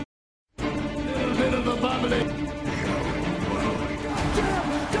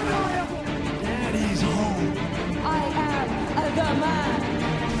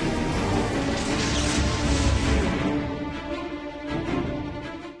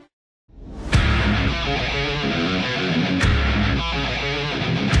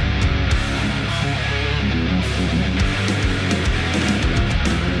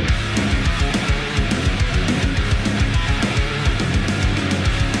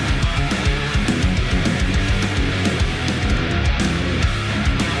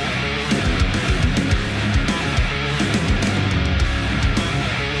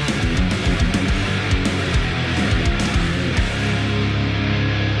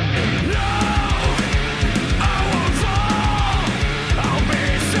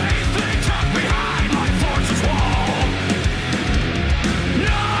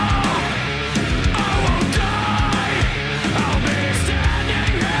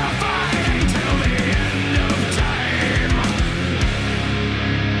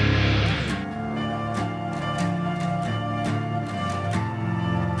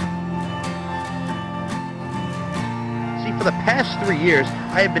last 3 years,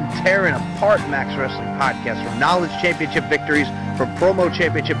 I have been tearing apart Max Wrestling Podcast from Knowledge Championship victories, from Promo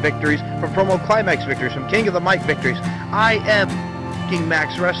Championship victories, from Promo Climax victories, from King of the Mic victories. I am King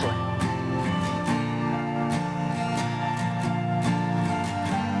Max Wrestling.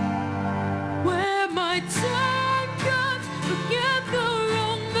 Where my time comes, forget the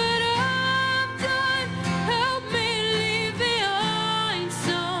wrong that I've done. Help me leave behind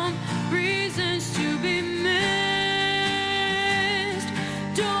some reasons to be missed.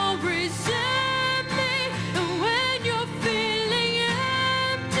 Don't resent me, and when you're feeling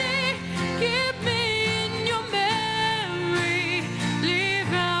empty, keep me in your memory.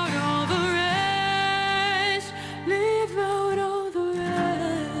 Leave out all the rest. Leave out all the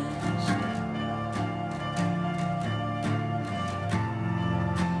rest.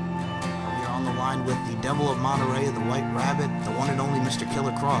 We are on the line with the Devil of Monterey, the White Rabbit, the one and only Mr.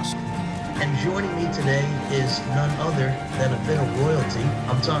 Killer Cross. And joining me today is none other than a bit of royalty.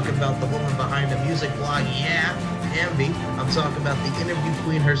 I'm talking about the woman behind the music blog, yeah, Ambi. I'm talking about the interview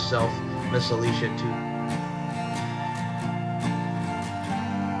queen herself, Miss Alicia too.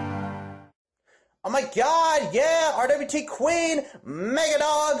 Oh my god, yeah, RWT Queen, Mega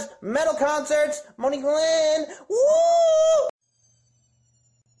Dogs, metal concerts, Monique Lynn, woo!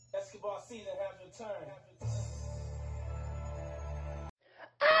 Basketball season has returned.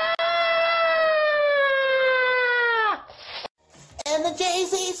 And the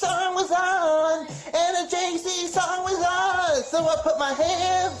Jay-Z song was on, and the Jay-Z song was on, so I put my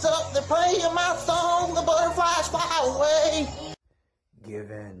hands up, they're playing my song, the butterflies fly away. Give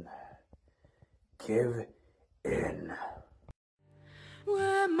in. Give in.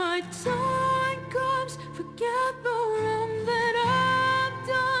 Where my time comes, forget the wrong that I've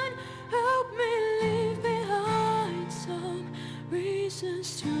done. Help me leave behind some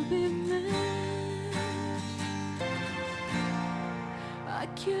reasons to be missed. I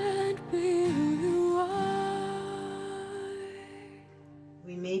can't be who you are.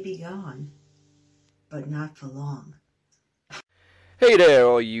 We may be gone, but not for long. Hey there,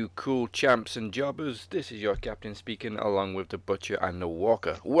 all you cool champs and jobbers. This is your captain speaking, along with the Butcher and the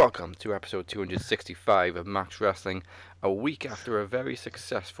Walker. Welcome to episode 265 of Max Wrestling, a week after a very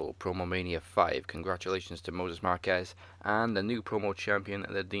successful Promo Mania 5. Congratulations to Moses Marquez and the new promo champion,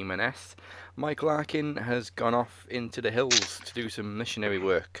 the Demon S. Mike Larkin has gone off into the hills to do some missionary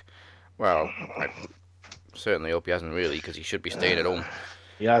work. Well, I certainly hope he hasn't really, because he should be staying at home.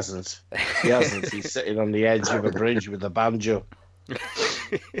 He hasn't. He hasn't. He's sitting on the edge of a bridge with a banjo. Ding,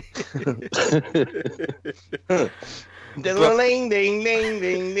 ding, ding, ding,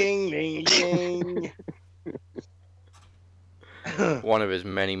 ding, ding. One of his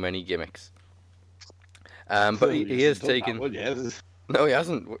many, many gimmicks. But he is taking... No, he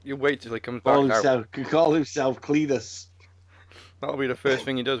hasn't. You wait till he comes back now. Call himself Cletus. That'll be the first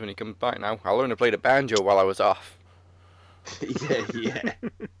thing he does when he comes back now. I learned to play the banjo while I was off. Yeah.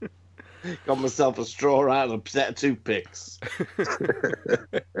 Got myself a straw out and a set of toothpicks.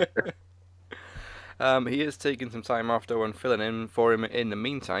 He is taking some time off though, and filling in for him in the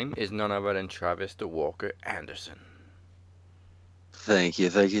meantime is none other than Travis the Walker Anderson. Thank you.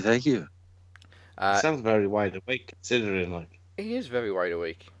 Sounds very wide awake, considering, like... He is very wide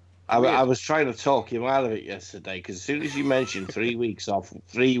awake. I was trying to talk him out of it yesterday, because as soon as you mentioned 3 weeks off,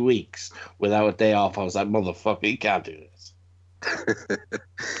 3 weeks without a day off, I was like, motherfucker, you can't do this.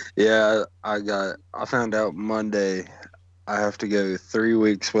 Yeah, I found out Monday I have to go 3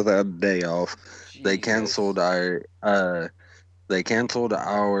 weeks without a day off. Jesus. They canceled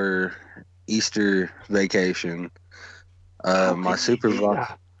our Easter vacation. My supervisor.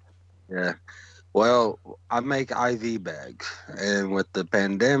 Yeah. Well, I make IV bags, and with the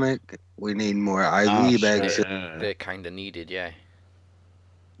pandemic, we need more IV bags. They're kind of needed, yeah.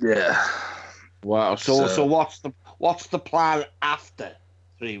 Yeah. Wow. So what's the plan after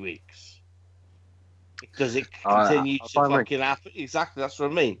 3 weeks? Does it continue to fucking happen? Exactly. That's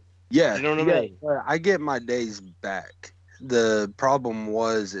what I mean. Yeah. You know what I mean? I get my days back. The problem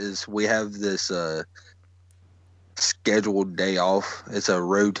is we have this scheduled day off. It's a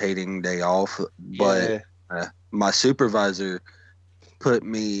rotating day off, but my supervisor put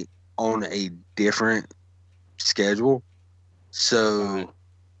me on a different schedule. So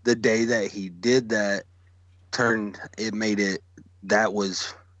the day that he did that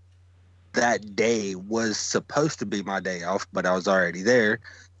that day was supposed to be my day off, but I was already there,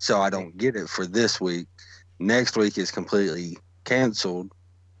 so I don't get it for this week. Next week is completely canceled.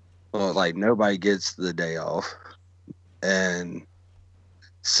 Well, like, nobody gets the day off. And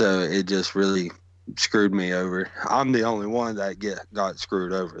so it just really screwed me over. I'm the only one that got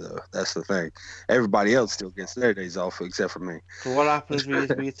screwed over, though. That's the thing. Everybody else still gets their days off except for me. So what happens with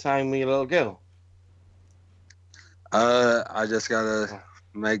your time with your little girl? I just gotta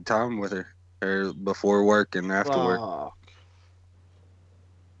make time with her before work and after work.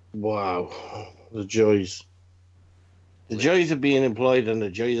 Wow, the joys. The joys of being employed and the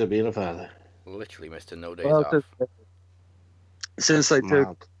joys of being a father. Literally, Mr. No Days Off. Since they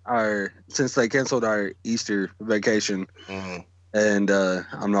canceled our Easter vacation, and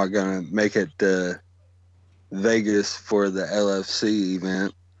I'm not gonna make it to Vegas for the LFC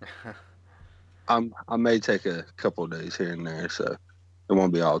event, I may take a couple of days here and there, so it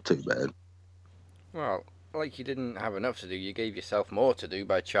won't be all too bad. Well, like you didn't have enough to do, you gave yourself more to do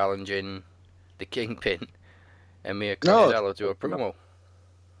by challenging the Kingpin and Mia Costello to a promo.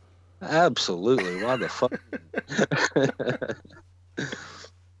 Absolutely. Why the fuck?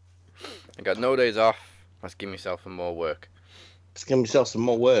 I got no days off. Let's give myself some more work. Let's give myself some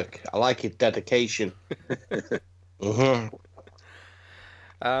more work. I like it. Dedication.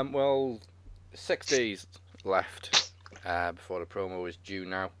 Well, 6 days left before the promo is due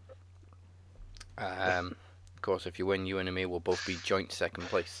now. Of course, if you win, you and me will both be joint second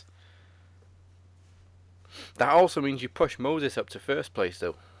place. That also means you push Moses up to first place,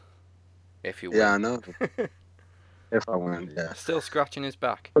 though. If you win. Yeah, I know. If I win, yeah. Still scratching his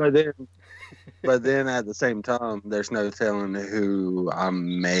back. But then at the same time, there's no telling who I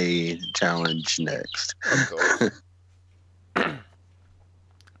may challenge next. Of course. It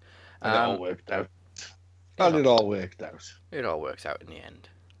all worked out. It all worked out. It all works out in the end.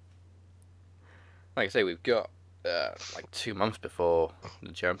 Like I say, we've got like 2 months before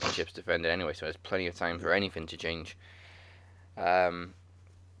the championship's defended anyway, so there's plenty of time for anything to change. But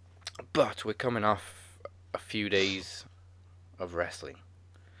we're coming off a few days of wrestling,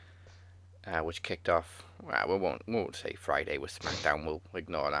 which kicked off. Well, we won't say Friday with SmackDown. We'll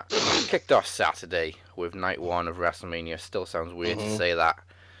ignore that. Kicked off Saturday with night 1 of WrestleMania. Still sounds weird to say that.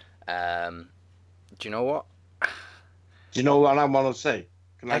 Do you know what? Do you know what I want to say?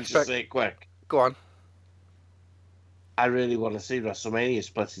 Can I just say it quick? Go on. I really want to see WrestleMania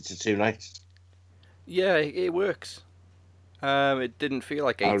split into 2 nights. Yeah, it works. It didn't feel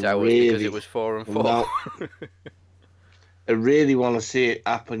like 8 hours because it was 4 and 4. No. I really want to see it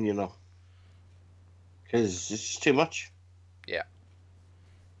happen, you know. Because it's just too much. Yeah.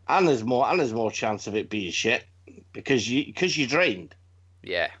 And there's more chance of it being shit because you're drained.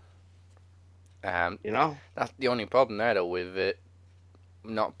 Yeah. You know? That's the only problem there, though, with it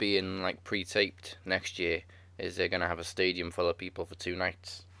not being like pre-taped next year, is they're going to have a stadium full of people for 2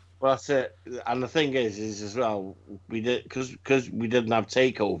 nights. Well, that's it. And the thing is as well, we did because we didn't have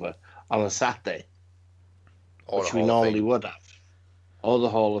Takeover on a Saturday, which we normally would have, or the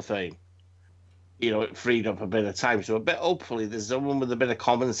Hall of Fame. You know, it freed up a bit of time. So hopefully there's someone with a bit of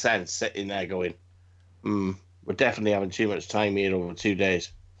common sense sitting there going, we're definitely having too much time here over 2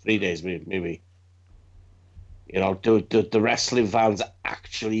 days, 3 days maybe. You know, do the wrestling fans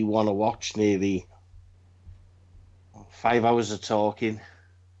actually want to watch nearly 5 hours of talking,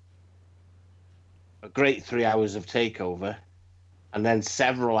 a great 3 hours of Takeover, and then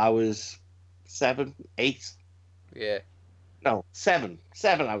several hours, 7, 8? Yeah. No, 7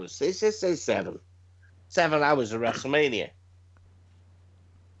 hours. Let's just say 7. 7 hours of WrestleMania.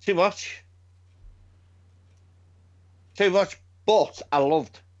 Too much. Too much, but I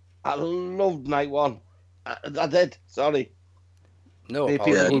loved night 1. I did, sorry. No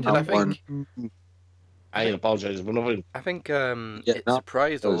apology, I think. I apologise for nothing. I think it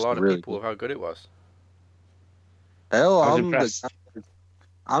surprised a lot of people with how good it was. Hell, I'm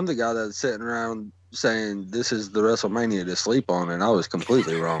the guy that's sitting around saying this is the WrestleMania to sleep on, and I was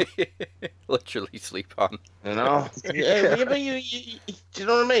completely wrong. Literally sleep on. You know? Yeah, but do you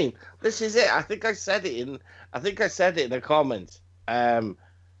know what I mean? This is it. I think I said it in a comment. And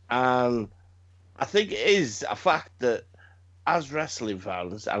I think it is a fact that as wrestling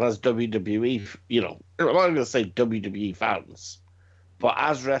fans and as WWE, you know, I'm not going to say WWE fans, but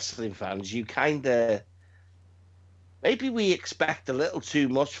as wrestling fans, you kind of, maybe we expect a little too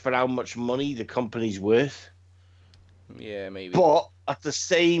much for how much money the company's worth. Yeah, maybe. But at the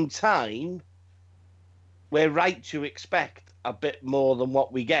same time, we're right to expect a bit more than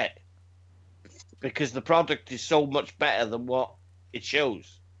what we get because the product is so much better than what it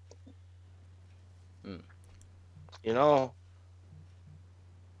shows. You know,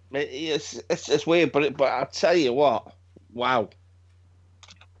 it's weird, but I tell you what, wow!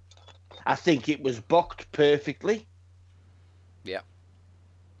 I think it was booked perfectly. Yeah,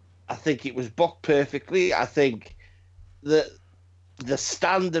 I think it was booked perfectly. I think that the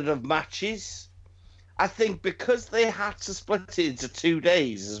standard of matches I think because they had to split it into 2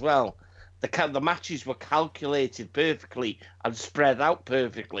 days as well, the matches were calculated perfectly and spread out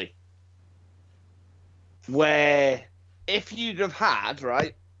perfectly. Where if you'd have had,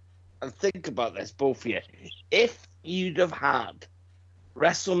 right, and think about this, both of you, if you'd have had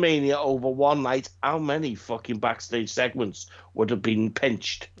WrestleMania over one night, how many fucking backstage segments would have been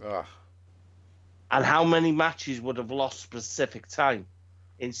pinched? Ugh. And how many matches would have lost specific time?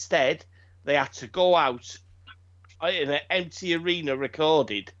 Instead, they had to go out in an empty arena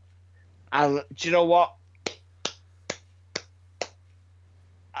recorded. And do you know what?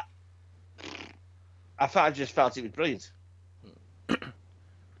 I just felt it was brilliant.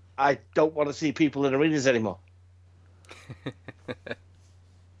 I don't want to see people in arenas anymore.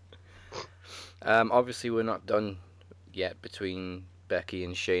 Obviously, we're not done yet between Becky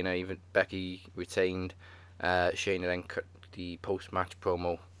and Shayna. Even Becky retained. Shayna then cut the post-match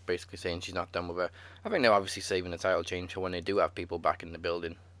promo, basically saying she's not done with her. I think they're obviously saving the title change for when they do have people back in the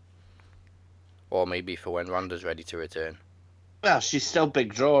building, or maybe for when Ronda's ready to return. Well, she's still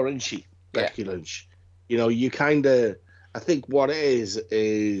big draw, isn't she, Becky Yeah. Lynch? You know, you kind of. I think what it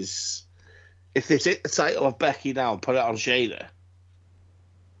is if they take the title of Becky now and put it on Shayna,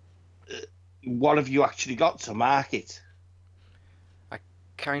 what have you actually got to market?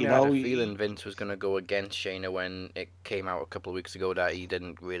 Kind of had a feeling Vince was going to go against Shayna when it came out a couple of weeks ago that he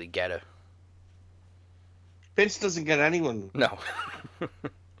didn't really get her. Vince doesn't get anyone. No.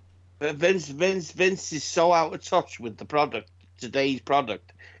 But Vince is so out of touch with the product, today's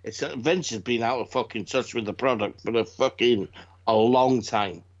product. Vince has been out of fucking touch with the product for a long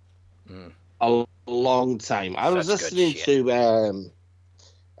time. A long time. I was listening to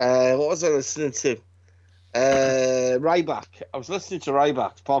what was I listening to? Ryback. I was listening to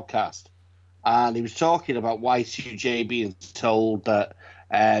Ryback's podcast, and he was talking about Y2J being told that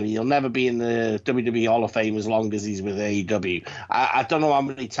he'll never be in the WWE Hall of Fame as long as he's with AEW. I don't know how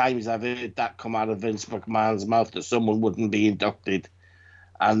many times I've heard that come out of Vince McMahon's mouth that someone wouldn't be inducted.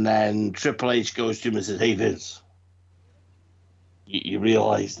 And then Triple H goes to him and says, "Hey, Vince, you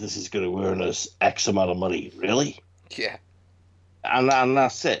realize this is going to earn us X amount of money, really?" Yeah. And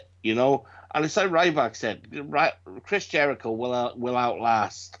that's it, you know? And it's like Ryback said, Chris Jericho will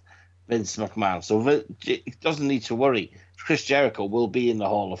outlast Vince McMahon. So he doesn't need to worry. Chris Jericho will be in the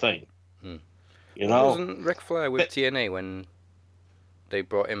Hall of Fame. You know? Wasn't Ric Flair with TNA when they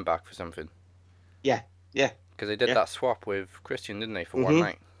brought him back for something? Yeah. Because they did that swap with Christian, didn't they, for one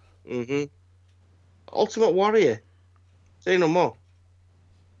night? Mm-hmm. Ultimate Warrior. Say no more.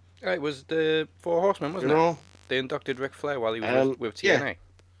 It was the Four Horsemen, wasn't it? They inducted Ric Flair while he was with TNA.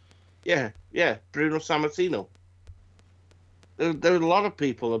 Yeah. Bruno Sammartino. There are a lot of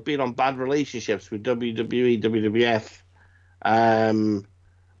people that have been on bad relationships with WWE, WWF, and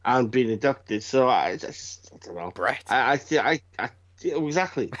been inducted. So I don't know. Brett.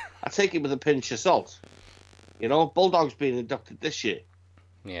 Exactly. I take it with a pinch of salt. You know, Bulldog's being inducted this year.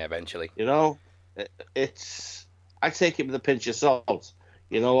 Yeah, eventually. You know, I take it with a pinch of salt.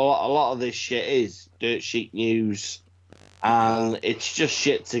 You know, a lot of this shit is dirt sheet news, and it's just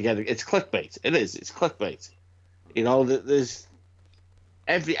shit to get. It's clickbait. It is. It's clickbait. You know, there's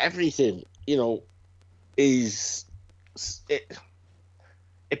everything. You know, it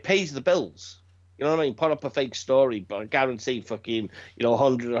pays the bills. You know what I mean? Put up a fake story, but I guarantee fucking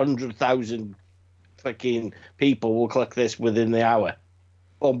 100,000 fucking people will click this within the hour.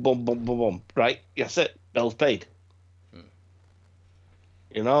 Boom, boom, boom, boom, boom. Right? That's it. Bills paid.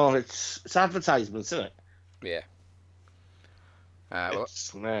 You know, it's advertisements, isn't it? Yeah. I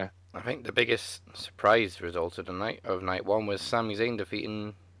think the biggest surprise result of night one was Sami Zayn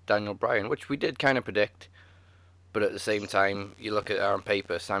defeating Daniel Bryan, which we did kind of predict. But at the same time, you look at it on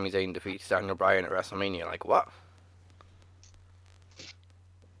paper, Sami Zayn defeats Daniel Bryan at WrestleMania. Like, what?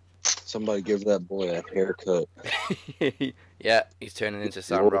 Somebody give that boy a haircut. Yeah, he's turning into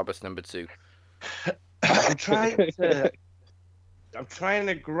Sam Roberts #2. I'm trying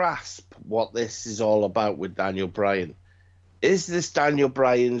to grasp what this is all about with Daniel Bryan. Is this Daniel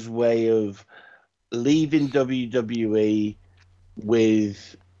Bryan's way of leaving WWE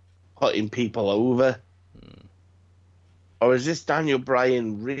with putting people over? Or is this Daniel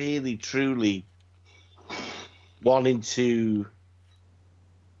Bryan really, truly wanting to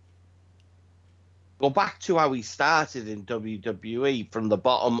go back to how he started in WWE from the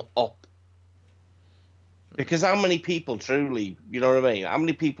bottom up? Because how many people truly, you know what I mean? How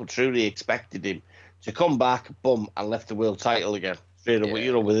many people truly expected him to come back, boom, and lift the world title again straight away,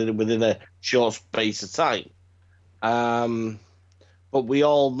 you know, within a short space of time? But we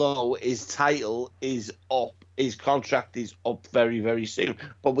all know his title is up, his contract is up very, very soon.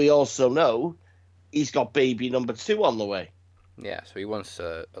 But we also know he's got baby number 2 on the way. Yeah, so he wants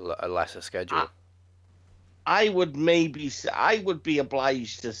a lesser schedule. I would be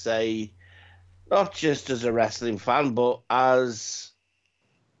obliged to say, not just as a wrestling fan, but as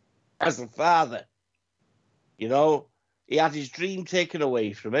a father. You know, he had his dream taken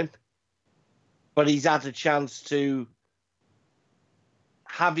away from him, but he's had a chance to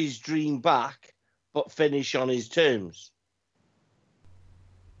have his dream back, but finish on his terms.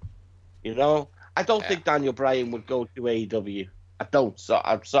 You know, I don't think Daniel Bryan would go to AEW. I don't. So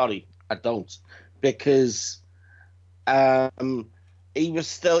I'm sorry, I don't, because he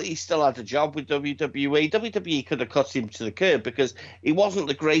still had a job with WWE. WWE could have cut him to the curb because he wasn't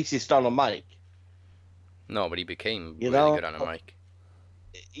the greatest on a mic. No, but he became really good on a mic.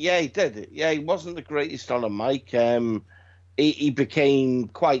 Yeah, he did. Yeah, he wasn't the greatest on a mic. He became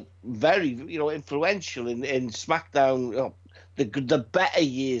very influential in SmackDown. The better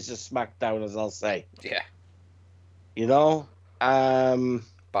years of SmackDown, as I'll say. Yeah. You know?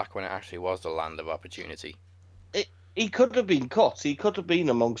 Back when it actually was the land of opportunity. He could have been cut. He could have been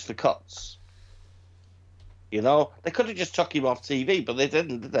amongst the cuts. You know? They could have just took him off TV, but they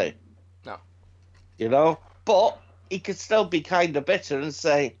didn't, did they? No. You know? But he could still be kind of bitter and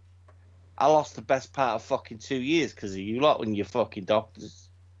say, I lost the best part of fucking 2 years because of you lot and your fucking doctors.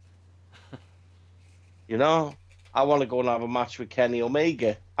 You know? I want to go and have a match with Kenny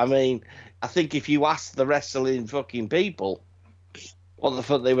Omega. I mean, I think if you ask the wrestling fucking people what the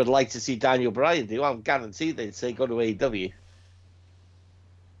fuck they would like to see Daniel Bryan do, I'm guaranteed they'd say go to AEW.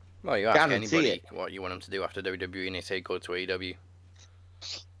 Well, you ask anybody what you want them to do after WWE and they say go to AEW.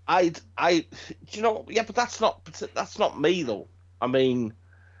 Yeah, but that's not me though. I mean,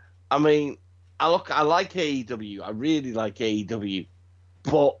 I like AEW. I really like AEW,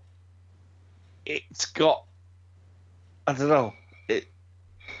 but it's got, I don't know. It's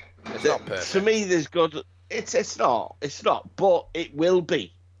not perfect. To me, there's good. It's not. But it will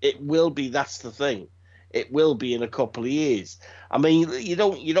be. It will be. That's the thing. It will be in a couple of years. I mean, you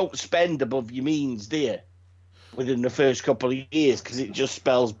don't spend above your means, do you? Within the first couple of years, because it just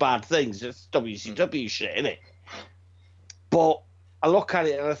spells bad things. It's WCW shit, isn't it? But I look at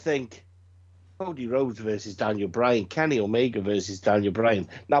it and I think, Cody Rhodes versus Daniel Bryan, Kenny Omega versus Daniel Bryan.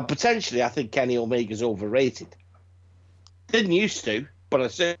 Now, potentially, I think Kenny Omega's overrated. Didn't used to, but I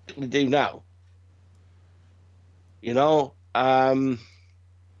certainly do now. You know, I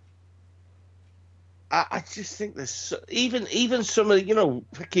just think there's even some of,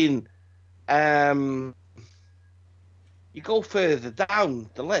 freaking, you go further down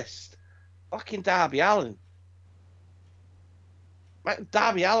the list, fucking Darby Allin.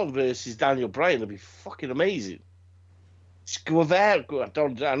 Darby Allin versus Daniel Bryan would be fucking amazing. Guevara,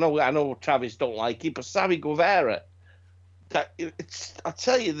 I know Travis don't like it, but Sammy Guevara. I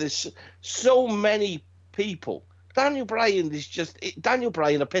tell you, there's so many people. Daniel Bryan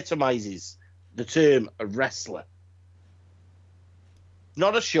epitomizes the term a wrestler.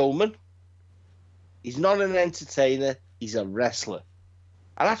 Not a showman. He's not an entertainer. He's a wrestler.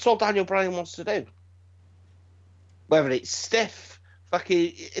 And that's all Daniel Bryan wants to do. Whether it's stiff,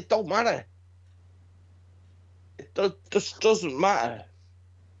 fucking, it don't matter. It just doesn't matter.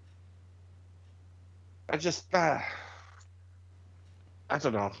 I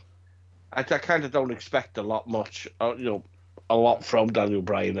don't know. I kind of don't expect a lot from Daniel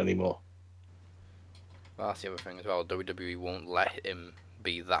Bryan anymore. Well, that's the other thing as well. WWE won't let him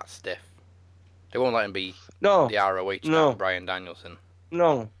be that stiff. They won't let him be the ROH Bryan Danielson.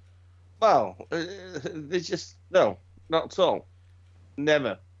 No. Well, they just, no, not at all.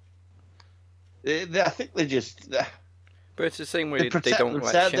 Never. I think they just... But it's the same way they don't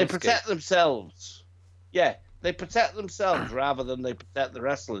let Shinsuke. They protect themselves. Yeah, they protect themselves rather than they protect the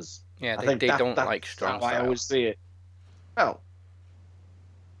wrestlers. Yeah, they don't like strong style. That's how I always see it. No.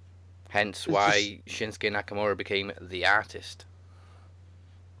 Hence why Shinsuke Nakamura became the artist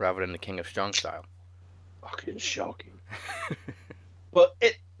rather than the king of strong style. Fucking shocking. But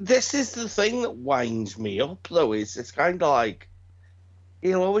this is the thing that winds me up, though. It's kind of like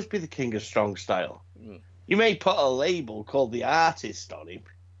he'll always be the king of strong style. You may put a label called the artist on him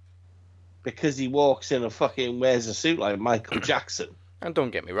because he walks in wears a suit like Michael Jackson. And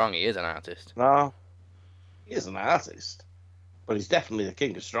don't get me wrong, he is an artist. No, he is an artist. But he's definitely the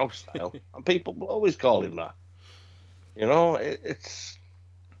king of strong style. And people will always call him that. You know, it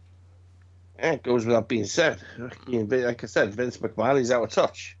goes without being said. Like I said, Vince McMahon is out of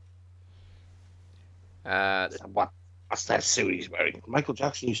touch. What's that suit he's wearing? Michael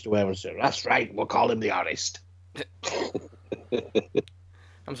Jackson used to wear a suit. That's right, we'll call him the artist.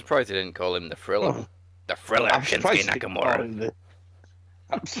 I'm surprised they didn't call him the Thriller. The Thriller of Shinsuke Nakamura.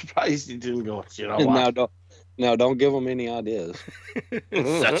 I'm surprised he didn't go, you know what? Don't give him any ideas.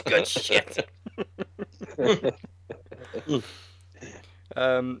 Such good shit.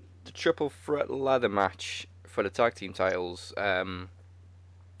 The triple threat ladder match for the tag team titles, I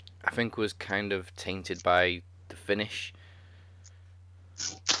think was kind of tainted by the finish.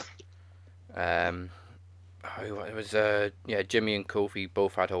 It was Jimmy and Kofi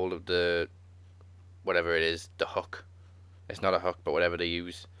both had hold of the whatever it is, the hook. It's not a hook, but whatever they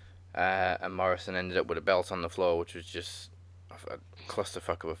use. And Morrison ended up with a belt on the floor, which was just a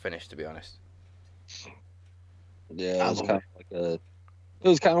clusterfuck of a finish, to be honest. Yeah, it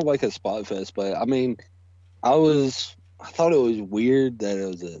was kind of like a spot fest, but I mean, I thought it was weird that it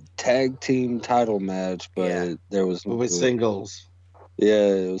was a tag team title match, but there was with singles. Yeah,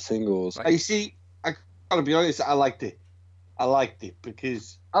 it was singles. You see, I gotta be honest, I liked it.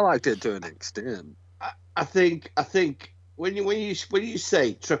 Because I liked it to an extent. I think when you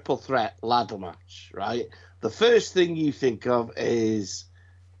say triple threat ladder match, right? The first thing you think of is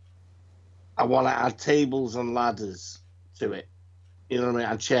I want to add tables and ladders to it. You know what I mean?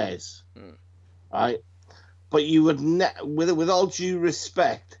 And chairs, right? But you would, with all due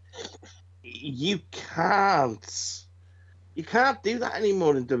respect, you can't do that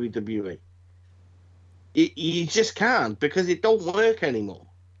anymore in WWE. You just can't, because it don't work anymore.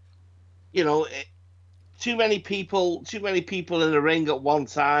 You know, too many people in the ring at one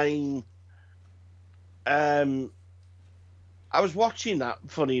time. I was watching that,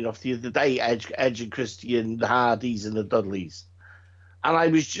 funny enough, the other day, Edge and Christian, the Hardys and the Dudleys, and I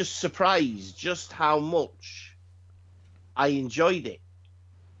was just surprised just how much I enjoyed it.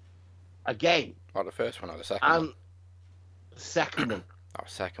 Again. Oh, the first one or the second one? The second one. Oh,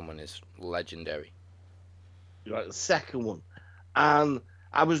 second one is legendary. Right, the second one. And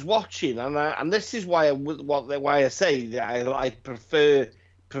I was watching, and this is why I say that I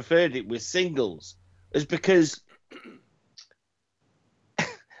preferred it with singles, is because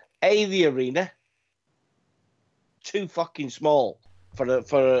the arena too fucking small for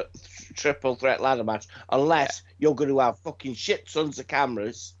a triple threat ladder match, unless you're going to have fucking shit tons of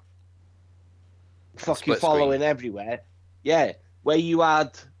cameras fucking following everywhere. Yeah, where you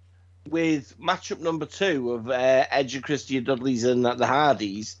had with matchup number 2 of Edge and Christian Dudleys and the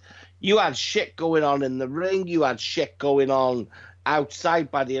Hardys, you had shit going on in the ring, you had shit going on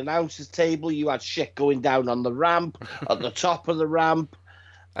outside by the announcer's table, you had shit going down on the ramp, at the top of the ramp.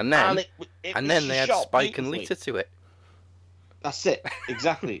 And then they had Spike and Lita to it. That's it,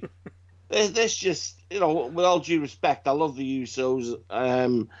 exactly. There's just, you know, with all due respect, I love the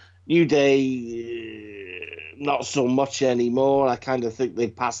Usos. New Day, not so much anymore. I kind of think they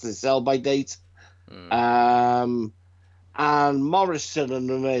passed the sell-by date. And Morrison and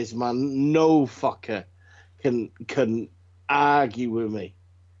The Miz, man, no fucker can argue with me.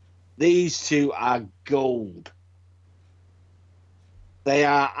 These two are gold. They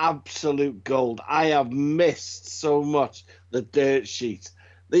are absolute gold. I have missed so much the dirt sheet.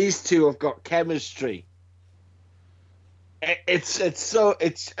 These two have got chemistry. It's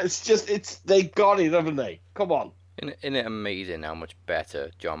they got it, haven't they? Come on. Isn't it amazing how much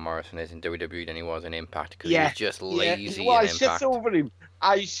better John Morrison is in WWE than he was in Impact? Because he's just lazy in Impact.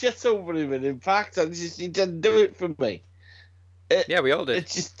 I shit over him in Impact, and he didn't do it for me. We all did. It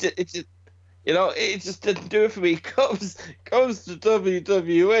just you know, it just didn't do it for me. It comes to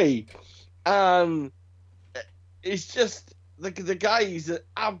WWE, and it's just the guy is an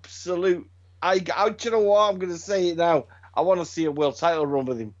absolute. Do you know what? I'm going to say it now. I want to see a world title run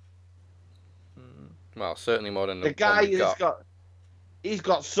with him. Well, certainly more than the guy he's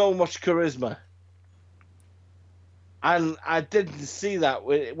got so much charisma, and I didn't see that.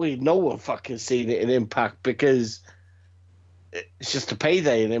 No one fucking seen it in Impact, because it's just a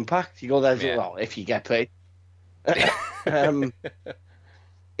payday in Impact. You go there, well, if you get paid.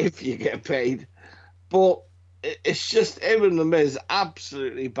 If you get paid. But it's just him and The Miz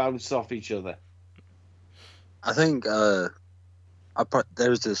absolutely bounce off each other. I think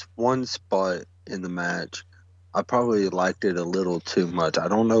there's this one spot in the match. I probably liked it a little too much. I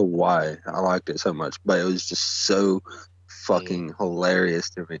don't know why I liked it so much, but it was just so fucking hilarious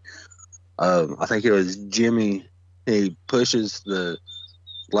to me. I think it was Jimmy. He pushes the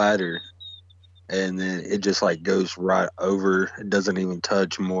ladder, and then it just like goes right over. It doesn't even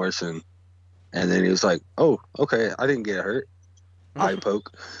touch Morrison. And then he was like, "Oh, okay, I didn't get hurt." Eye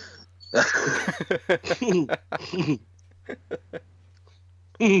poke. That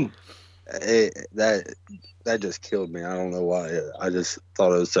just killed me. I don't know why. I just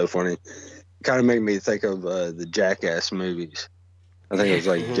thought it was so funny. It kind of made me think of the Jackass movies. I think it was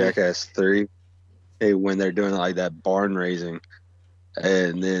like Jackass 3. When they're doing like that barn raising,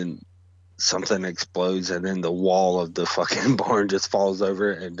 and then something explodes, and then the wall of the fucking barn just falls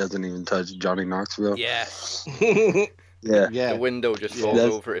over and doesn't even touch Johnny Knoxville. Yes. Yeah. The window just falls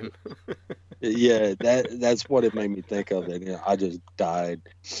over him. Yeah, that's what it made me think of, and I just died.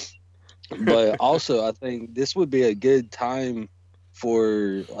 But also, I think this would be a good time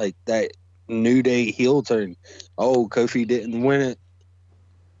for like that New Day heel turn. Oh, Kofi didn't win it,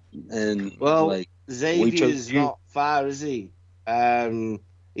 and like Xavier's not far, is he?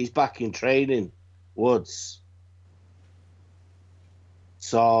 He's back in training, Woods.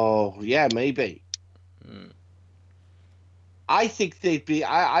 So yeah, maybe. I think they'd be.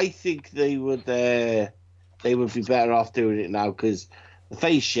 I think they would. They would be better off doing it now because the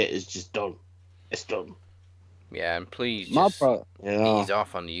face shit is just done. It's done. Yeah, and please just ease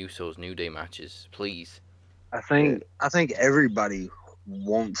off on the Usos New Day matches, please. I think everybody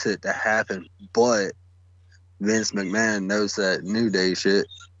wants it to happen, but Vince McMahon knows that New Day shit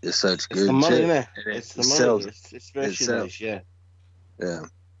is such good shit. It's the money. It's specialist, yeah. Yeah.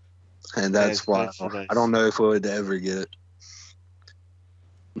 And that's why I don't know if we would ever get it.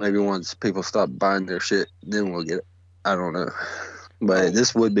 Maybe once people stop buying their shit, then we'll get it. I don't know. But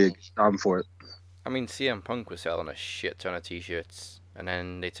this would be a good time for it. I mean, CM Punk was selling a shit ton of t-shirts, and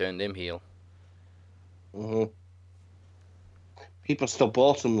then they turned him heel. Mm-hmm. People still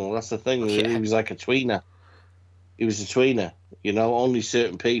bought him, though. That's the thing. Yeah. He was like a tweener. He was a tweener. You know, only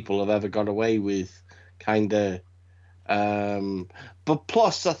certain people have ever got away with kind of... but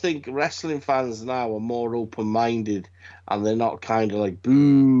plus, I think wrestling fans now are more open-minded, and they're not kind of like,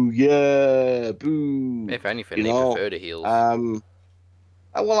 boo, yeah, boo. If anything, they prefer the heels.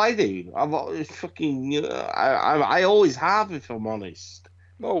 Well, I do. I've always fucking, I always have, if I'm honest.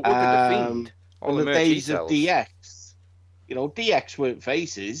 Oh, look at the Fiend. All the days of DX. You know, DX weren't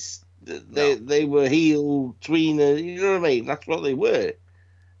faces. They were heel, tweener, you know what I mean? That's what they were.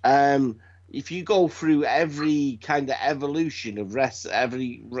 If you go through every kind of evolution of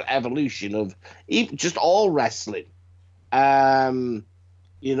even just all wrestling,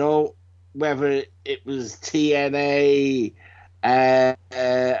 you know, whether it was TNA and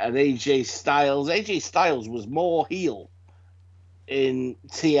AJ Styles. AJ Styles was more heel in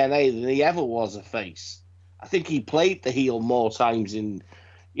TNA than he ever was a face. I think he played the heel more times in,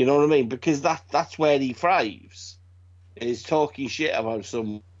 you know what I mean? Because that's where he thrives, is talking shit about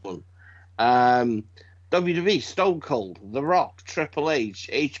someone. WWE, Stone Cold, The Rock, Triple H,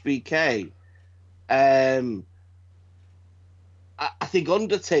 HBK. I think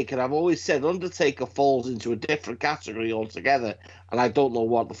Undertaker, I've always said Undertaker falls into a different category altogether, and I don't know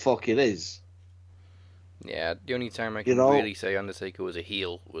what the fuck it is. Yeah, the only time I can really say Undertaker was a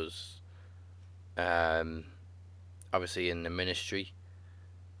heel was obviously in the Ministry.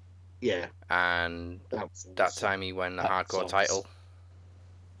 Yeah. And that time he won the Hardcore title.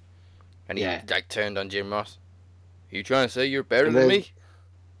 And he like turned on Jim Ross. Are you trying to say you're better than me?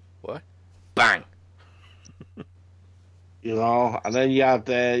 What? Bang. You know, and then you had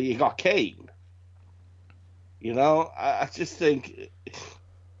you got Kane. You know, I just think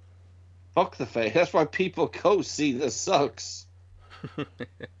fuck the face. That's why people go see this sucks.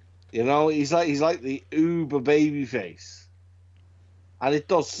 You know, he's like the uber baby face. And it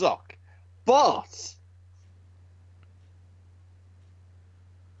does suck. But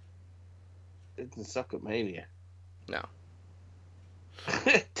it didn't suck at Mania. No.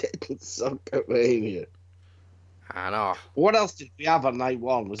 It didn't suck at Mania. I know. What else did we have on night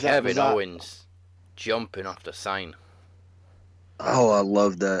one? Was Kevin Owens jumping off the sign. Oh, I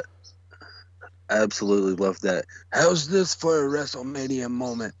love that. Absolutely love that. How's this for a WrestleMania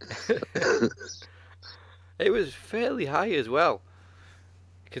moment? It was fairly high as well,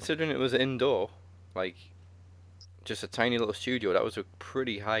 considering it was indoor, like just a tiny little studio. That was a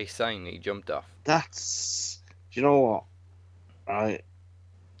pretty high sign that he jumped off. Do you know what? Right,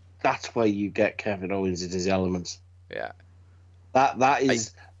 that's where you get Kevin Owens in his elements. Yeah, that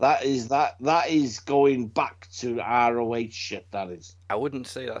is going back to ROH shit. That is. I wouldn't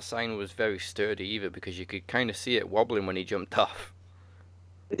say that sign was very sturdy either, because you could kind of see it wobbling when he jumped off.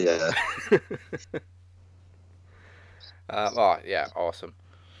 Yeah. Oh yeah, awesome.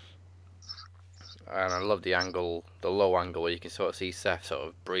 And I love the angle, the low angle, where you can sort of see Seth sort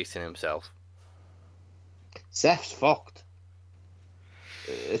of bracing himself. Seth's fucked.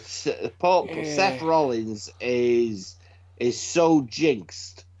 Seth Rollins is so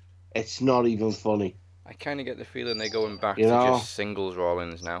jinxed, it's not even funny. I kind of get the feeling they're going back to just singles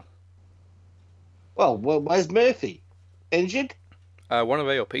Rollins now. Well, where's Murphy? Injured? One of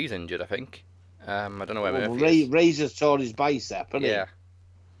AOP's injured, I think. I don't know where Murphy is. Razor's torn his bicep, hasn't he?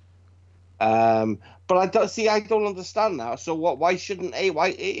 But I don't understand that. So what? Why shouldn't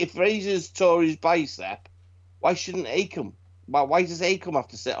if Razor's tore his bicep, why shouldn't Akam? Why does Akam have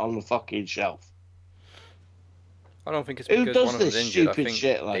to sit on the fucking shelf? I don't think it's Who because does one of them's this injured. I stupid think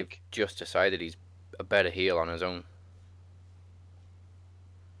shit, they've just decided he's a better heel on his own.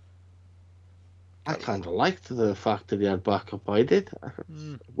 I kind of liked the fact that he had backup. I did.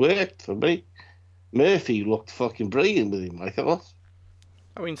 It worked for me. Murphy looked fucking brilliant with him, I thought.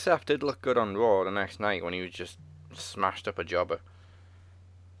 I mean, Seth did look good on Raw the next night when he was just smashed up a jobber.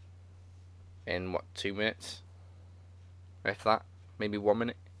 In, 2 minutes? If that. Maybe 1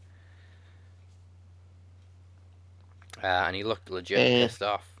 minute. And he looked legit pissed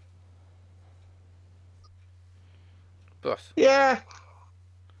off. But... yeah.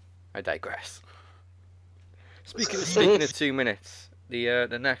 I digress. Speaking of 2 minutes,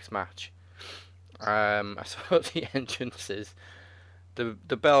 the next match. I saw the entrances.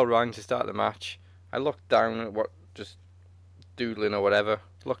 The bell rang to start the match. I looked down at just doodling or whatever.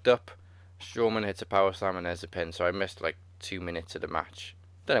 Looked up. Strowman hits a power slam and there's a pin. So I missed like 2 minutes of the match.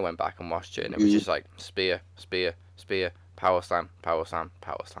 Then I went back and watched it and it was just like spear, spear, spear, power slam, power slam,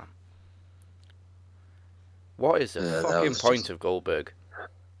 power slam. What is the fucking point of Goldberg?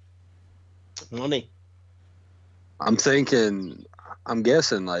 Money. I'm guessing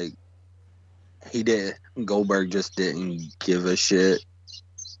like Goldberg just didn't give a shit.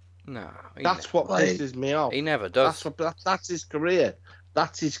 No. That's what pisses me off. He never does. That's his career.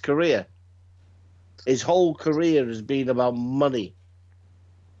 That's his career. His whole career has been about money.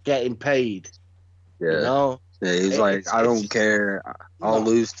 Getting paid. Yeah. You know? Yeah, he's I don't care. I'll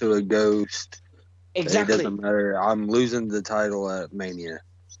lose to a ghost. Exactly. It doesn't matter. I'm losing the title at Mania.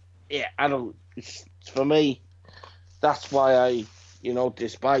 Yeah, I don't. For me, that's why I,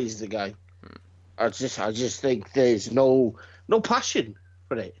 despise the guy. I just think there's no passion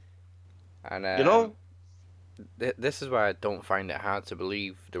for it. And this is why I don't find it hard to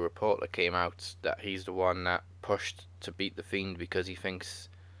believe the report that came out that he's the one that pushed to beat the Fiend because he thinks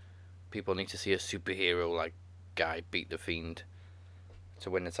people need to see a superhero like guy beat the Fiend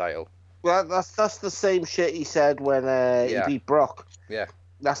to win the title. Well, that's the same shit he said when he beat Brock. Yeah.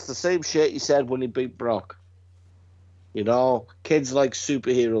 That's the same shit he said when he beat Brock. Kids like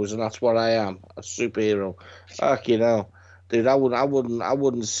superheroes, and that's what I am, a superhero. Fuck, dude, I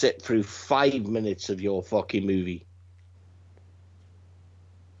wouldn't sit through 5 minutes of your fucking movie.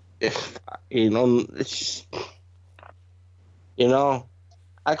 If it's just,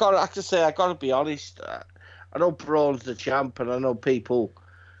 I gotta be honest. I know Braun's the champ, and I know people.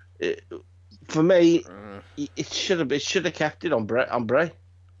 For me, it should have kept it on Bray.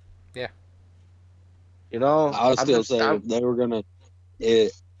 Yeah. I still say if they were gonna.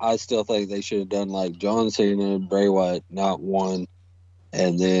 I still think they should have done like John Cena and Bray Wyatt, not one,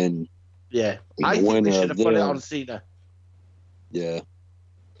 and then. Yeah, I think they should have put it on Cena. Yeah.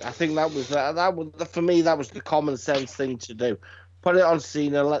 I think that was for me. That was the common sense thing to do. Put it on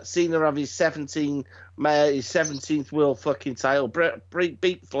Cena. Let Cena have his 17th world fucking title.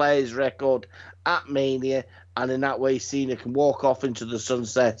 Beat Flair's record at Mania, and in that way, Cena can walk off into the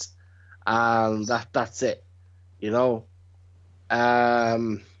sunset, and that's it. Well,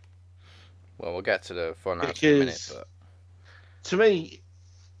 we'll get to the fun in a minute. But to me,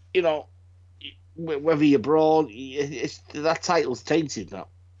 whether you're Braun, that title's tainted now.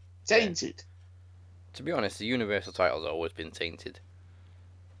 Tainted. Yeah. To be honest, the Universal title's always been tainted.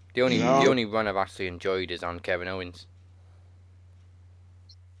 The only run I've actually enjoyed is on Kevin Owens.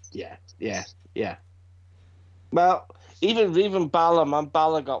 Yeah. Well, even Balor, man,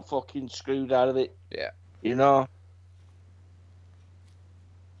 Balor got fucking screwed out of it. Yeah.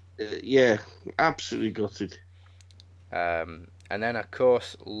 Yeah, absolutely gutted. And then, of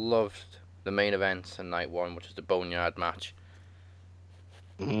course, loved the main event on night one, which was the Boneyard match.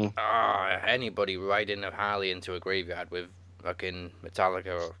 Mm-hmm. Anybody riding a Harley into a graveyard with fucking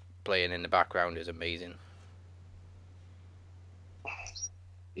Metallica playing in the background is amazing.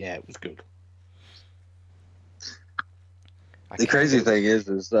 Yeah, it was good. The crazy thing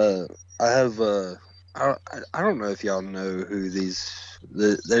is I have I don't know if y'all know who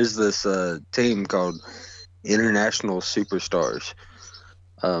there's this team called International Superstars.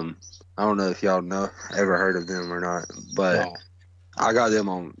 I don't know if y'all ever heard of them or not, but no. I got them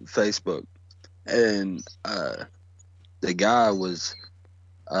on Facebook, and the guy was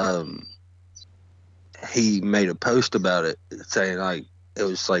he made a post about it saying like it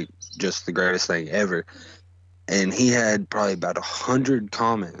was like just the greatest thing ever, and he had probably about 100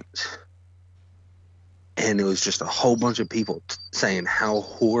 comments, and it was just a whole bunch of people saying how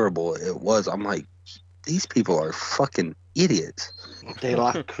horrible it was. I'm like, these people are fucking idiots. They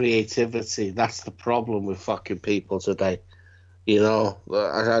lack creativity. That's the problem with fucking people today. You know,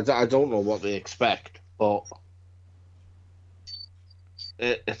 I don't know what they expect, but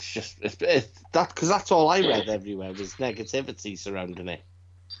it's just it's that because that's all I read everywhere was negativity surrounding it.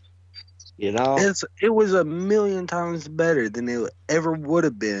 You know, it was a million times better than it ever would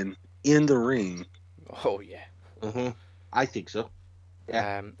have been in the ring. Oh yeah. I think so.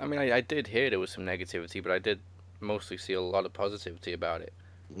 Yeah. I mean, I did hear there was some negativity, but I did mostly see a lot of positivity about it.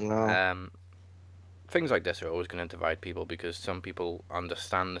 No. Things like this are always going to divide people because some people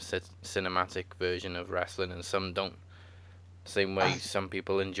understand the cinematic version of wrestling and some don't. Same way some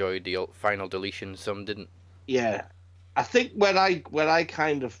people enjoyed the final deletion, some didn't. Yeah, I think when I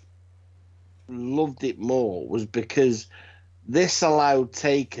kind of loved it more was because this allowed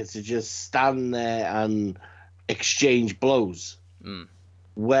Taker to just stand there and exchange blows.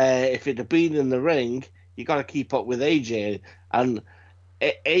 Where if it had been in the ring, you got to keep up with AJ, and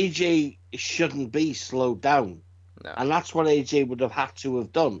AJ shouldn't be slowed down. No. And that's what AJ would have had to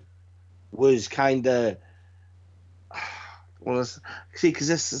have done, was kind of... Well, see, because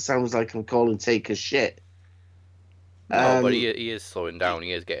this sounds like I'm calling Taker shit. No, but he is slowing down.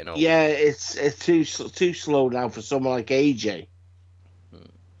 He is getting old. Yeah, it's too slow now for someone like AJ.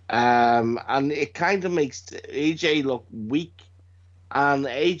 And it kind of makes AJ look weak, and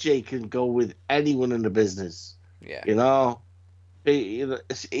AJ can go with anyone in the business. Yeah, you know, he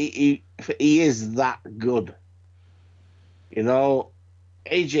is that good. You know,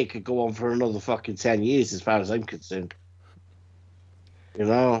 AJ could go on for another fucking 10 years, as far as I'm concerned. You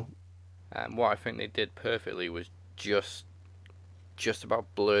know, what I think they did perfectly was just about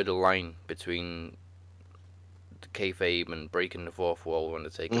blur the line between the kayfabe and breaking the fourth wall.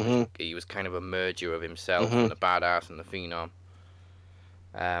 Undertaker, he was kind of a merger of himself and the badass and the phenom.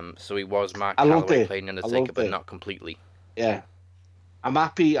 So he was Mark Calloway playing Undertaker, but not completely. Yeah, I'm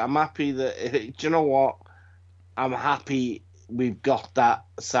happy that. Do you know what? I'm happy we've got that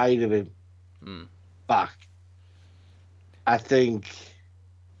side of him back. I think.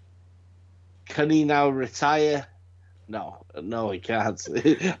 Can he now retire? No, he can't.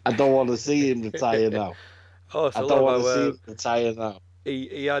 I don't want to see him retire now. I don't want to see him retire now.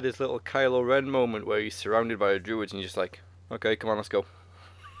 He had his little Kylo Ren moment where he's surrounded by the druids and you're just like, okay, come on, let's go.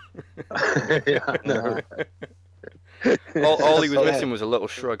 Yeah, no. all he was missing was a little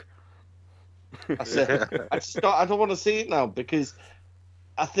shrug. I don't want to see it now because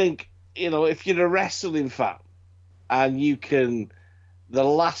I think, you know, if you're a wrestling fan and you can, the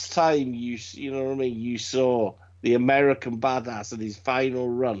last time you know what I mean, you saw the American Badass in his final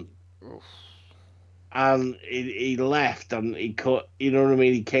run, and he left and he cut, you know what I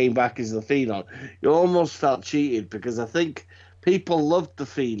mean, he came back as the Phenom. You almost felt cheated because I think people loved the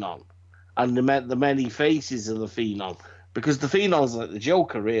Phenom and they meant the many faces of the Phenom because the Phenom's like the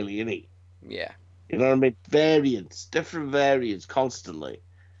Joker, really, isn't he? Yeah. You know what I mean? Variants, different variants constantly.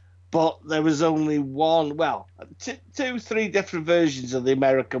 But there was only one, well, 2, 3 different versions of the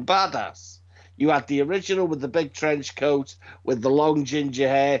American Badass. You had the original with the big trench coat, with the long ginger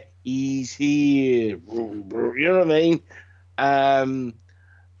hair. He's here. You know what I mean? And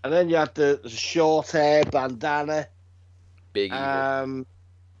then you had the short hair bandana. Big Evil.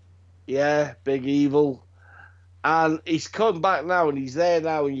 Yeah, Big Evil. And he's come back now, and he's there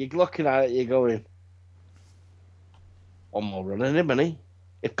now, and you're looking at it, you're going, one more run in him, isn't he?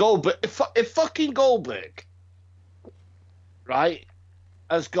 If fucking Goldberg, right,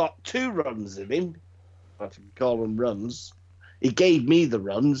 has got 2 runs in him, if I can call them runs, he gave me the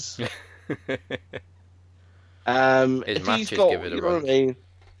runs. If he's got, you know what I mean,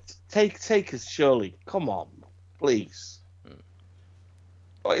 take us, surely. Come on, please.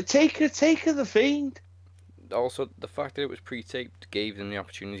 Take her the Fiend. Also, the fact that it was pre-taped gave them the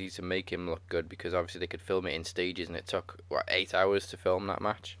opportunity to make him look good because obviously they could film it in stages and it took, 8 hours to film that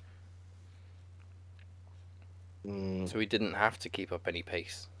match? So he didn't have to keep up any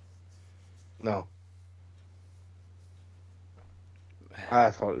pace. No.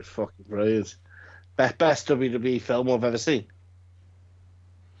 I thought it was fucking brilliant. Best WWE film I've ever seen.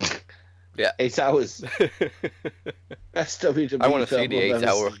 Yeah. 8 hours. Best WWE film I want to see the I've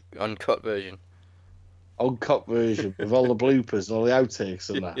 8-hour uncut version. Uncut version with all the bloopers and all the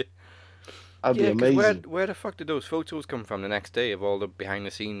outtakes and that. That'd be amazing. Where the fuck did those photos come from the next day of all the behind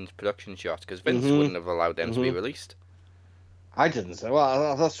the scenes production shots? Because Vince wouldn't have allowed them to be released. I didn't say.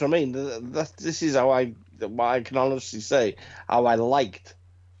 Well, that's what I mean. This is how I can honestly say how I liked,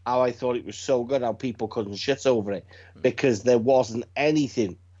 how I thought it was so good, how people couldn't shit over it because there wasn't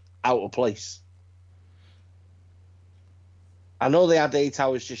anything out of place. I know they had 8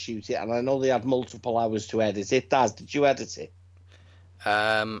 hours to shoot it, and I know they had multiple hours to edit it. Did you edit it?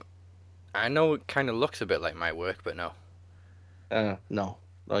 I know it kind of looks a bit like my work, but no. No,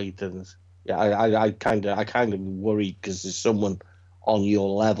 you didn't. Yeah, I kind of worried because there's someone on your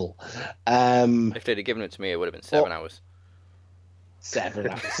level. If they'd have given it to me, it would have been 7 hours. 7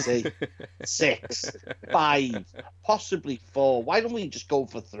 hours, see? 6, 5, possibly 4. Why don't we just go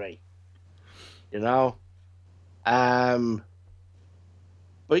for 3? You know? But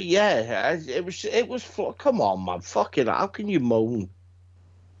yeah, it was come on, man, fucking, how can you moan?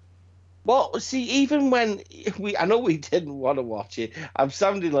 Well, see, even when I know we didn't want to watch it, I'm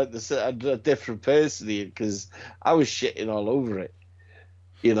sounding like a different person here because I was shitting all over it,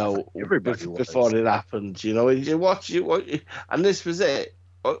 you know, before it happened. You know, you watch it, and this was it.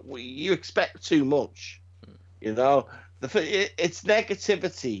 You expect too much, you know. It's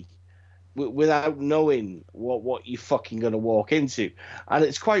negativity without knowing what you're fucking going to walk into. And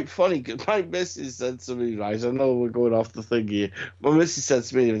it's quite funny because my missus said to me, right, I know we're going off the thing here. My missus said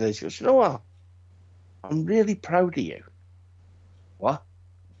to me the other day, she goes, you know what? I'm really proud of you. What?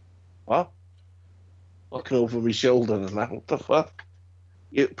 Looking over my shoulder and that, what the fuck?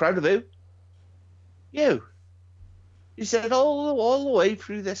 You proud of who? You. You said all the way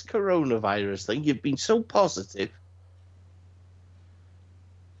through this coronavirus thing, you've been so positive.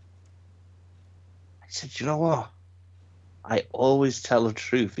 I said, you know what? I always tell the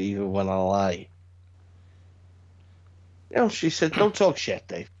truth, even when I lie. You know, she said, don't talk shit,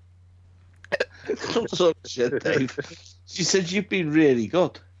 Dave. Don't talk shit, Dave. She said, you've been really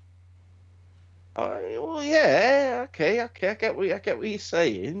good. Well, yeah, okay, I get what you're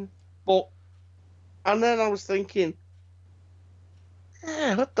saying. But, and then I was thinking,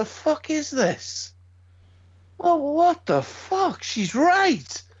 yeah, what the fuck is this? Oh, what the fuck? She's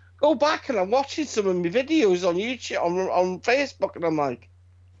right. Go back and I'm watching some of my videos on YouTube, on Facebook, and I'm like,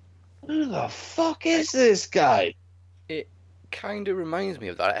 who the fuck is this guy? It kind of reminds me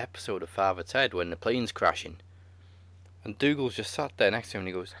of that episode of Father Ted when the plane's crashing. And Dougal's just sat there next to him and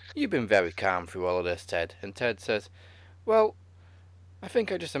he goes, you've been very calm through all of this, Ted. And Ted says, well, I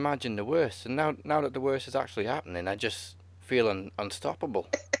think I just imagined the worst. And now that the worst is actually happening, I just feel unstoppable.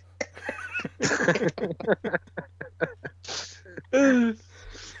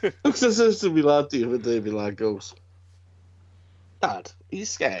 Looks as if to me lad the other day, my lad goes, Dad, are you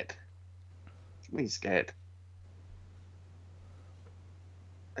scared? What are you scared?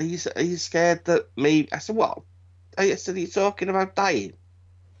 Are you scared that maybe? I said, what? I said, are you talking about dying?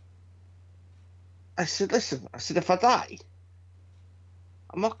 I said, listen, if I die,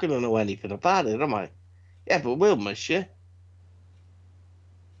 I'm not going to know anything about it, am I? Yeah, but we'll miss you.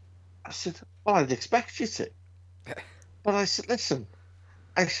 I said, well, I'd expect you to. But I said, listen,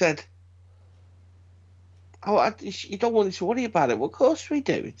 I said, you don't want to worry about it. Well, of course we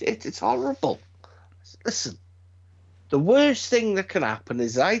do. It's horrible. I said, listen, the worst thing that can happen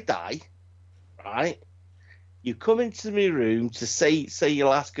is I die, right? You come into my room to say your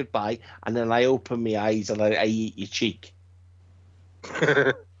last goodbye, and then I open my eyes and I eat your cheek.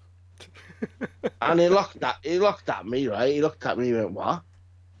 And he looked at me, right? He looked at me and went, what? I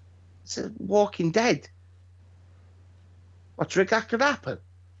said, Walking Dead. What do you think that could happen?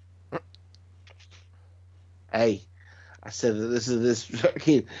 Hey, I said, this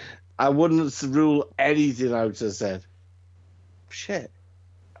fucking, I wouldn't rule anything out, I said. Shit.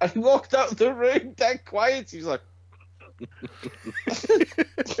 And he walked out of the room dead quiet. He was like,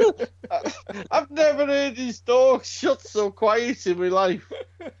 I've never heard his door shut so quiet in my life.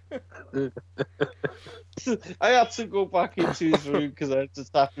 I had to go back into his room because I had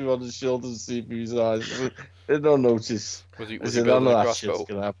to tap him on the shoulder and see if he was eyes. They don't notice. Was he building a crossbow?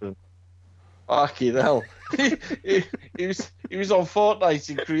 Gonna happen. Fucking hell. he was on Fortnite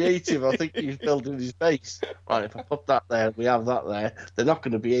in creative. I think he was building his base. Right, if I put that there, we have that there. They're not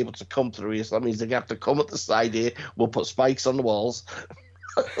going to be able to come through here, so that means they have to come at the side here. We'll put spikes on the walls.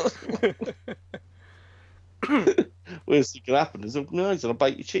 Worst thing can happen is open your eyes and I'll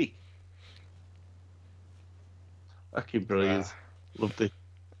bite your cheek. Fucking brilliant. Loved it.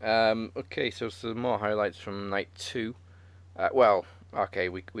 Okay, so some more highlights from night 2. Well, okay,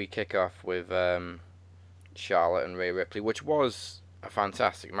 we kick off with Charlotte and Rhea Ripley, which was a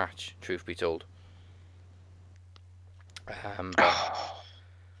fantastic match, truth be told. I'm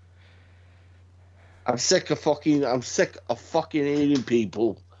sick of fucking hearing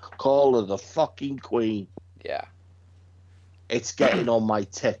people call her the fucking queen. Yeah. It's getting on my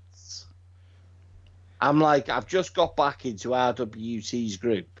tits. I'm like, I've just got back into RWT's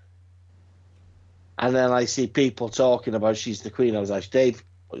group. And then I see people talking about she's the queen. I was like, Dave,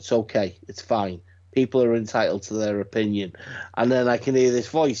 it's okay. It's fine. People are entitled to their opinion. And then I can hear this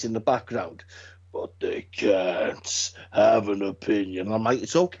voice in the background. But but they can't have an opinion. I'm like,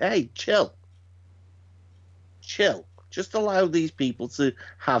 it's okay, chill. Just allow these people to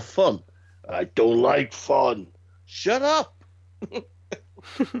have fun. I don't like fun. Shut up.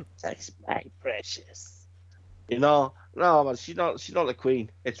 That's my precious. No, man, she's not the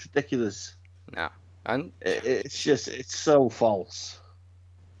queen. It's ridiculous. No, and it's so false.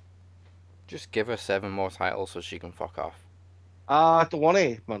 Just give her 7 more titles so she can fuck off. I don't want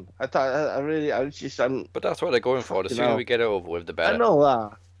it, man. But that's what they're going for. The sooner we get it over with, the better. I know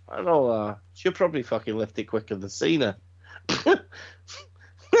that. She'll probably fucking lift it quicker than Cena.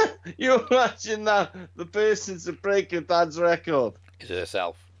 You imagine that the person's to break her dad's record. Is it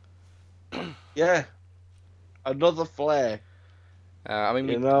herself? Yeah. Another Flair. I mean,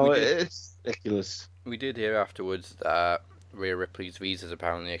 it's ridiculous. We did hear afterwards that Rhea Ripley's visa's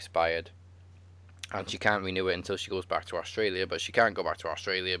apparently expired. And she can't renew it until she goes back to Australia. But she can't go back to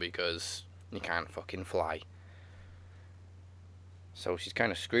Australia because you can't fucking fly. So she's kind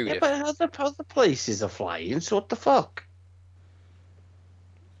of screwed. Yeah, but other places are flying, so what the fuck?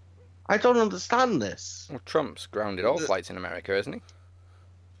 I don't understand this. Well, Trump's grounded all flights in America, isn't he?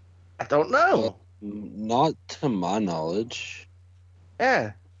 I don't know. Not to my knowledge.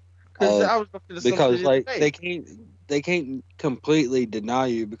 Yeah. I was looking at because like they can't completely deny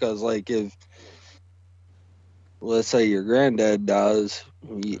you, because like if let's say your granddad dies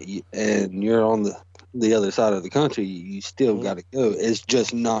and you're on the other side of the country, you still got to go. It's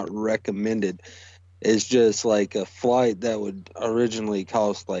just not recommended. It's just like a flight that would originally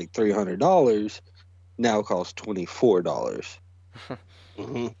cost like $300 now costs $24.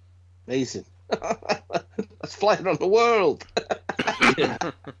 Amazing. That's flying on the world.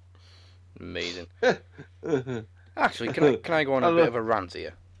 Amazing. Actually, can I go on a bit of a rant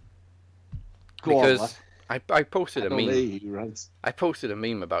here? Because I posted a meme. I posted a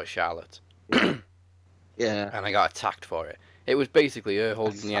meme about Charlotte. Yeah. And I got attacked for it. It was basically her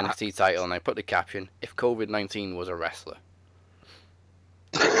holding the NXT title, and I put the caption, "If COVID-19 was a wrestler."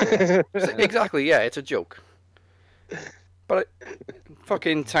 Exactly, yeah, it's a joke. But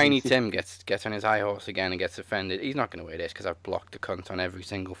fucking Tiny Tim gets on his high horse again and gets offended. He's not going to wear this because I've blocked the cunt on every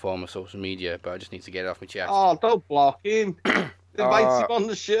single form of social media, but I just need to get it off my chest. Oh, don't block him. Invite him on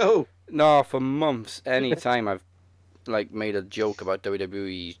the show. No, for months, any time I've made a joke about WWE,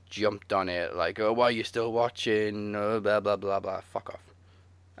 he's jumped on it, like, oh, why are you still watching, blah, blah, blah, blah, fuck off.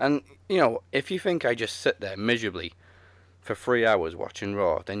 And, if you think I just sit there miserably for 3 hours watching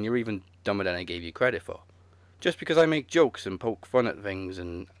Raw, then you're even dumber than I gave you credit for. Just because I make jokes and poke fun at things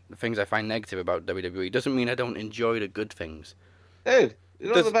and the things I find negative about WWE doesn't mean I don't enjoy the good things. Dude,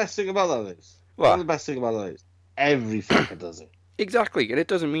 what the best thing about that is? What? The best thing about that is? Every fucker does it. Exactly, and it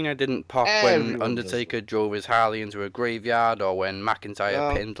doesn't mean I didn't pop when Undertaker drove his Harley into a graveyard or when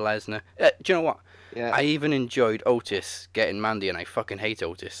McIntyre pinned Lesnar. Do you know what? Yeah. I even enjoyed Otis getting Mandy, and I fucking hate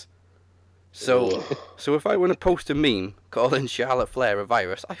Otis. So if I want to post a meme calling Charlotte Flair a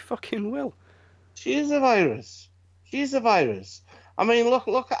virus, I fucking will. She is a virus. She's a virus. I mean,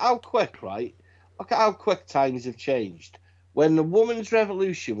 look at how quick, right? Look at how quick times have changed. When the women's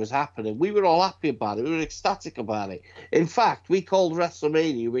revolution was happening, we were all happy about it. We were ecstatic about it. In fact, we called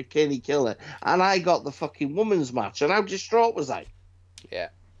WrestleMania with Kenny Killer, and I got the fucking women's match. And how distraught was I? Yeah.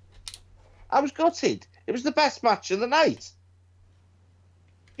 I was gutted. It was the best match of the night.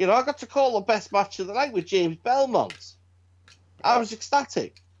 I got to call the best match of the night with James Belmont. I was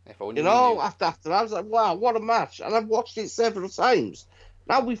ecstatic. After I was like, wow, what a match. And I've watched it several times.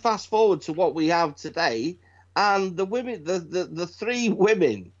 Now we fast forward to what we have today. And the women, the 3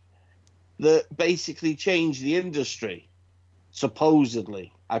 women that basically changed the industry,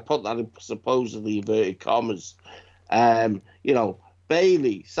 supposedly, I put that in supposedly inverted commas,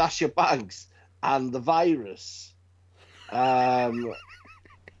 Bayley, Sasha Banks, and the virus, and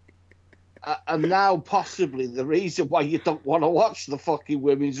now possibly the reason why you don't want to watch the fucking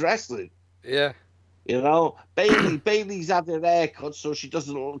women's wrestling. Yeah. Bailey's had her hair cut, so she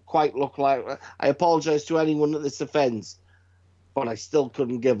doesn't quite look like... I apologise to anyone that this offends, but I still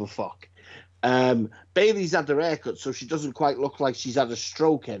couldn't give a fuck. Bailey's had her hair cut, so she doesn't quite look like she's had a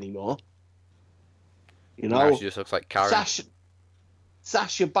stroke anymore. Now she just looks like Karen.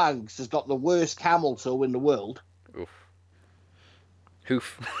 Sasha Banks has got the worst camel toe in the world. Oof.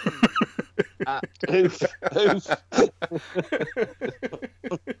 Hoof. Hoof.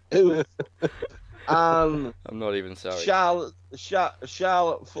 Hoof. I'm not even sorry.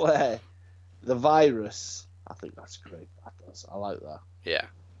 Charlotte Flair, the virus. I think that's great. I like that. Yeah.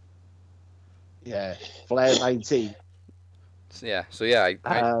 Yeah. Flair 19. Yeah. So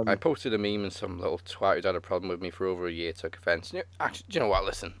I posted a meme and some little twat who's had a problem with me for over a year took offence. Actually, do you know what?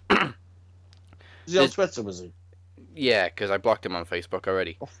 Listen. Was he on Twitter, was he? Yeah, because I blocked him on Facebook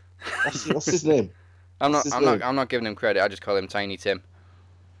already. What's his name? I'm not giving him credit. I just call him Tiny Tim.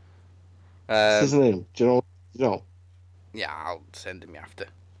 What's his name? Do you know? Yeah, I'll send him after.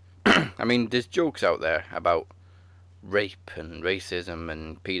 I mean, there's jokes out there about rape and racism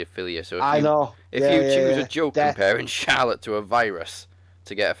and paedophilia. So if you choose a joke comparing Charlotte to a virus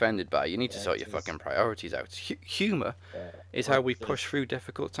to get offended by, you need to sort your fucking priorities out. Humor is how we push through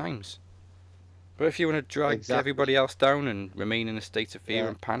difficult times. But if you want to drag everybody else down and remain in a state of fear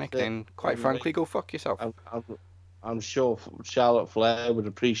and panic, then quite frankly, go fuck yourself. I'm sure Charlotte Flair would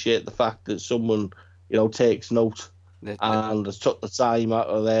appreciate the fact that someone, takes note and has took the time out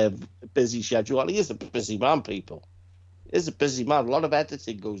of their busy schedule. And he is a busy man, people. He is a busy man. A lot of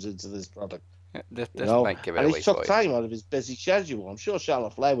editing goes into this product. And he's took time out of his busy schedule. I'm sure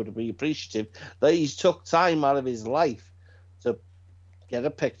Charlotte Flair would be appreciative that he's took time out of his life to get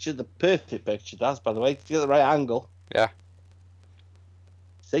a picture, the perfect picture, that's, by the way, to get the right angle. Yeah.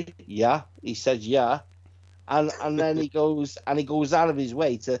 See? Yeah. He said yeah. And then he goes out of his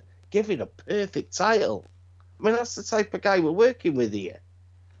way to give it a perfect title. I mean, that's the type of guy we're working with here.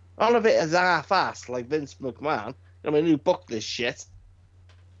 None of it is half-assed like Vince McMahon. I mean, who booked this shit?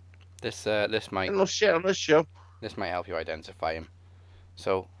 This might... No shit on this show. This might help you identify him.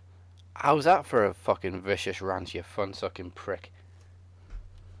 So, how's that for a fucking vicious rant, you fun-sucking prick?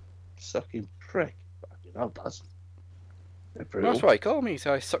 Sucking prick? Fucking hell, does. That's what he called me,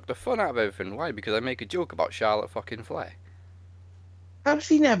 so I suck the fun out of everything. Why? Because I make a joke about Charlotte fucking Flair. How's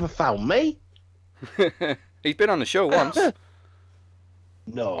he never found me? He's been on the show once.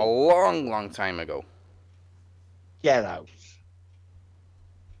 No. A long time ago. Get out.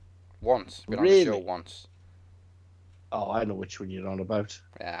 Once. Been on the show once. Oh, I know which one you're on about.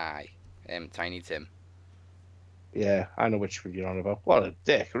 Aye. Tiny Tim. Yeah, I know which one you're on about. What a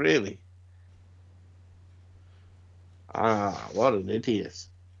dick, really. What an idiot.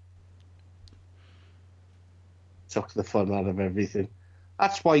 Took the fun out of everything.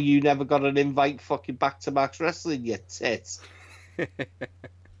 That's why you never got an invite fucking back to Max Wrestling, you tit.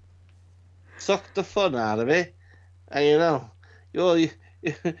 Took the fun out of it. And you're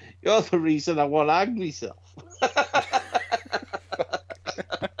the reason I want to hang myself.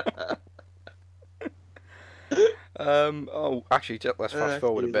 Actually, let's fast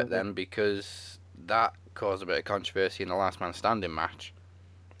forward a bit then, because that caused a bit of controversy in the Last Man Standing match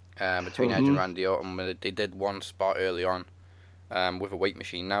between Edge and Randy Orton. They did one spot early on with a weight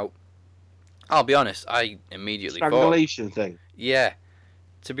machine. Now, I'll be honest, I immediately Strangulation thing. Yeah.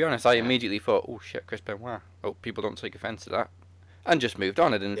 To be honest, I immediately thought, oh shit, Chris Benoit. Oh, people don't take offence to that. And just moved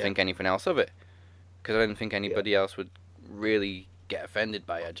on. I didn't think anything else of it. Because I didn't think anybody else would really get offended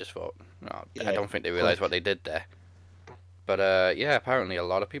by it. I just thought, I don't think they realised what they did there. But, apparently a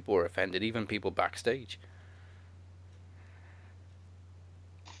lot of people were offended, even people backstage.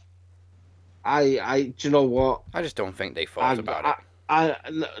 Do you know what? I just don't think they thought about it.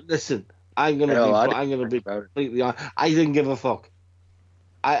 Listen, I'm gonna be completely honest. I didn't give a fuck.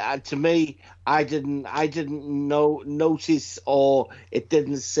 To me, I didn't notice, or it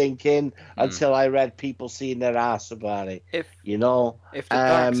didn't sink in until I read people seeing their ass about it. If the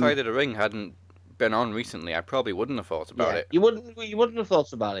dark side of the ring hadn't been on recently, I probably wouldn't have thought about it. You wouldn't have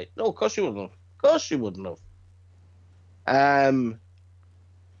thought about it. No, of course you wouldn't have. Of course you wouldn't have.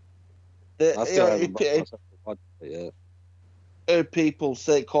 People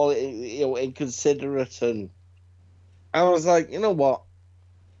call it inconsiderate, and I was like, you know what?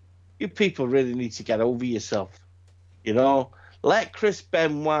 You people really need to get over yourself. Let Chris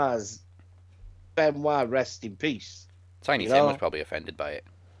Benoit rest in peace. Tiny Tim was probably offended by it.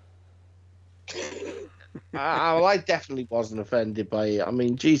 I definitely wasn't offended by it. I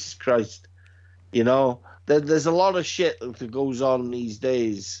mean, Jesus Christ, there's a lot of shit that goes on these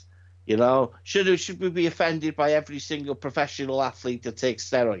days. Should we be offended by every single professional athlete that takes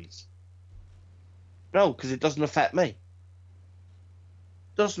steroids? No, because it doesn't affect me.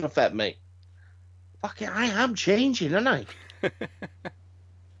 Doesn't affect me. Fucking, I am changing, aren't I?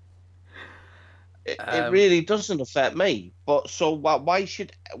 It really doesn't affect me. But so why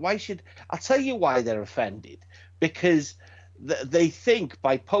should I'll tell you why they're offended? Because they think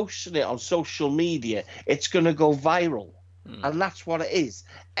by posting it on social media it's going to go viral. And that's what it is.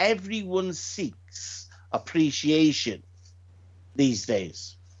 Everyone seeks appreciation these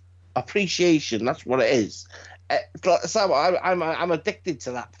days. Appreciation, that's what it is. So I'm addicted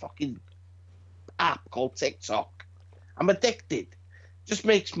to that fucking app called TikTok. I'm addicted. Just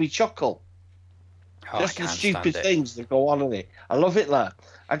makes me chuckle. Just the stupid things that go on in it. I love it, lad.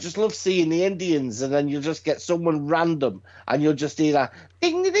 I just love seeing the Indians, and then you just get someone random, and you'll just hear that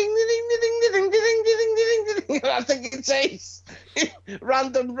ding ding ding ding ding ding ding ding I think it's Ace.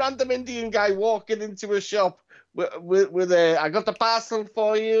 random Indian guy walking into a shop with a, I got the parcel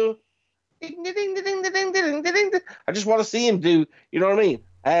for you. Ding, ding, ding, ding, ding, ding, ding, ding. I just want to see him do, you know what I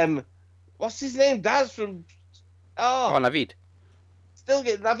mean? What's his name? Daz from... Oh, Naveed. Still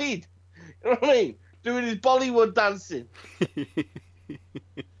getting Naveed. You know what I mean? Doing his Bollywood dancing.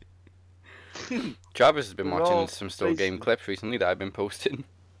 Travis has been watching some Still Game clips recently that I've been posting.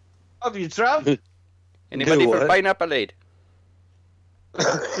 Have you, Trav? Anybody for Pineapple Aid?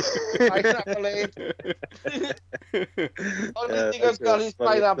 Pineapple Aid. Only thing I've got is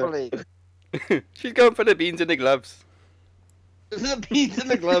Pineapple Aid. She's going for the beans in the gloves. The beans in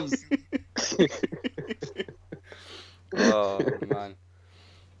the gloves. Oh, man.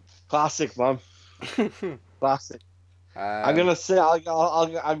 Classic, man. Classic. I'm gonna say I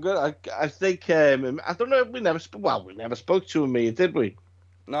think I don't know if we never spoke to him, did we?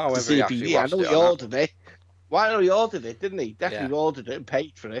 No, I know he ordered it. Well, I know he ordered it, didn't he? Definitely ordered it and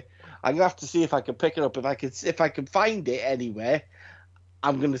paid for it. I'm gonna have to see if I can pick it up. If I can find it anywhere,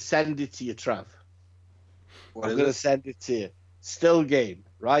 I'm gonna send it to you, Trav. I'm gonna send it to you. Still Game,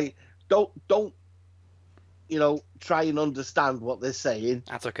 right? Don't try and understand what they're saying.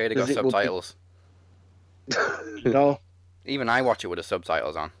 That's okay. They got subtitles. No. Even I watch it with the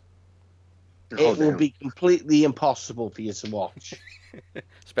subtitles on. It will be completely impossible for you to watch.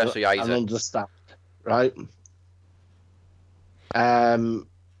 Especially Isaac. And understand, right?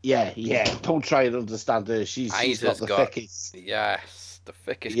 Yeah. Don't try and understand her. She's got the thickest. Yes, the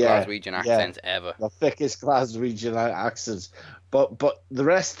thickest Glaswegian accents ever. The thickest Glaswegian accents. But the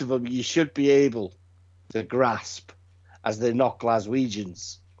rest of them you should be able to grasp, as they're not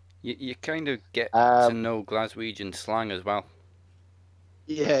Glaswegians. You kind of get to know Glaswegian slang as well.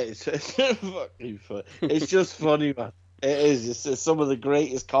 Yeah, it's fucking fun. It's just funny, man. It is. It's some of the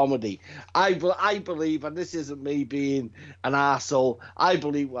greatest comedy. I believe, and this isn't me being an arsehole, I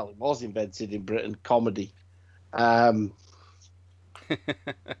believe, well, it was invented in Britain, comedy. It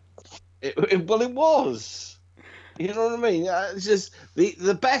was. You know what I mean? It's just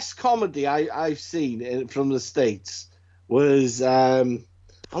the best comedy I've seen from the States was...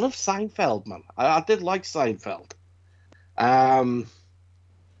 I love Seinfeld, man. I did like Seinfeld. And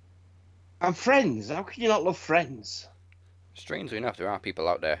Friends. How can you not love Friends? Strangely enough, there are people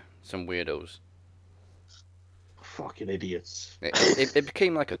out there, some weirdos. Fucking idiots. It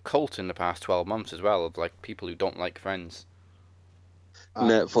became like a cult in the past 12 months as well, of like people who don't like Friends.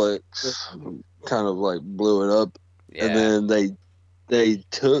 Netflix kind of like blew it up. Yeah. And then they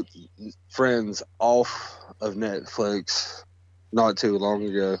took Friends off of Netflix not too long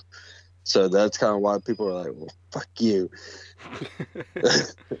ago. So that's kind of why people are like, well, fuck you.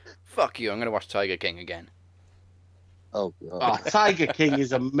 Fuck you, I'm going to watch Tiger King again. Oh, God. Tiger King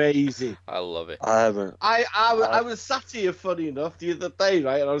is amazing. I love it. I haven't. I was sat here, funny enough, the other day,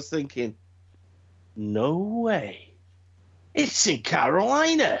 right? And I was thinking, no way. It's in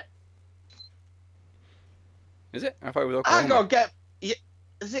Carolina. Is it? I thought it was Oklahoma. I gotta get...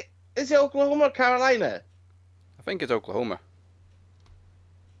 Is it Oklahoma or Carolina? I think it's Oklahoma.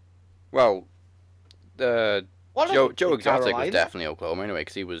 Well, Joe Exotic Carolina? was definitely Oklahoma anyway,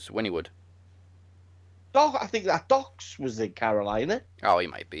 because he was Wynnewood. I think that Docs was in Carolina. Oh, he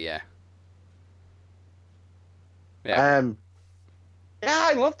might be, yeah. Yeah,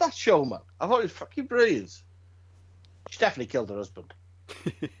 I love that show, man. I thought it was fucking brilliant. She definitely killed her husband.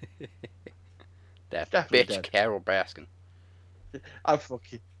 That Definitely bitch, dead. Carol Baskin.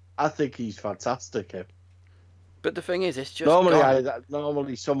 I think he's fantastic. Him. But the thing is, it's just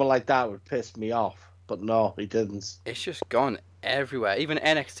Normally someone like that would piss me off, but no, he didn't. It's just gone everywhere. Even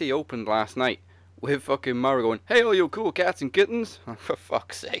NXT opened last night with fucking Mara going, "Hey, all you cool cats and kittens!" Oh, for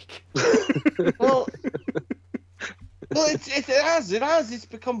fuck's sake. Well, it has. It's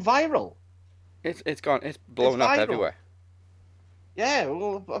become viral. It's gone. It's blown up everywhere. Yeah.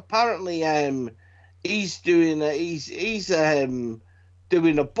 Well, apparently, he's doing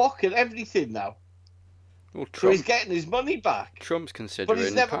doing a book and everything now. Well, So he's getting his money back. Trump's considering But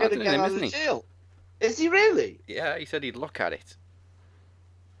he's never going to pardoning get him, out isn't of he? jail. Is he really? Yeah, he said he'd look at it.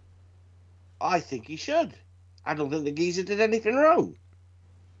 I think he should. I don't think the geezer did anything wrong.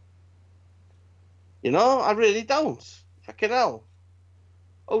 You know, I really don't. Fucking hell.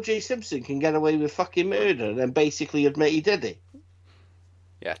 O.J. Simpson can get away with fucking murder and then basically admit he did it.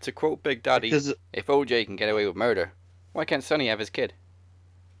 Yeah, to quote Big Daddy, if OJ can get away with murder, why can't Sonny have his kid?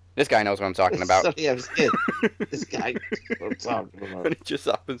 This guy knows what I'm talking about. Sonny have his kid. This guy knows what I'm talking about. And it just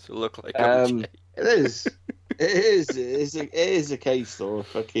happens to look like OJ. It is. It is a case though.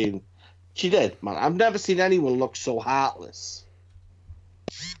 Fucking, she did, man. I've never seen anyone look so heartless.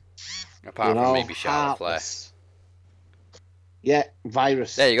 Apart from maybe Charlotte Flair. Yeah,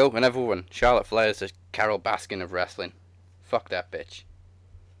 Virus. There you go, another one. Charlotte Flair is the Carol Baskin of wrestling. Fuck that bitch.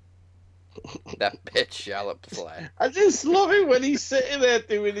 That bitch, Charlotte Flair. I just love it when he's sitting there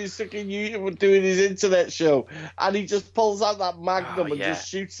doing his fucking YouTube, doing his internet show, and he just pulls out that Magnum and just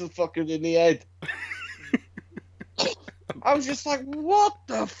shoots the fucker in the head. I was just like, what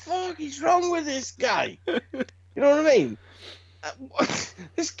the fuck is wrong with this guy? You know what I mean?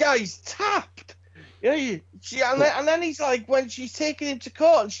 This guy's tapped. You know, and then he's like, when she's taking him to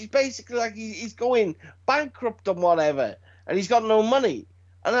court, and she's basically like, he's going bankrupt and whatever, and he's got no money.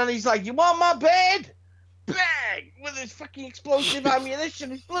 And then he's like, you want my bed? Bang! With his fucking explosive ammunition,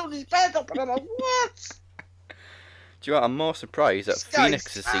 he's blown his bed up, and I'm like, what? Do you know what? I'm more surprised that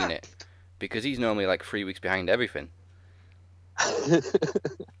Phoenix has seen it, because he's normally like 3 weeks behind everything.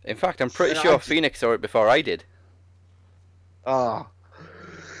 In fact, I'm pretty sure Phoenix saw it before I did. Oh,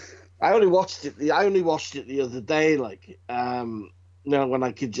 I only watched it the other day, like, when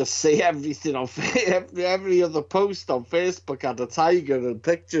I could just see everything on every other post on Facebook had a tiger and a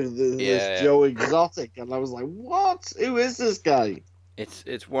picture of this Joe Exotic, and I was like, what? Who is this guy?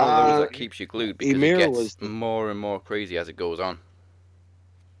 It's one of those that keeps you glued because it gets more and more crazy as it goes on.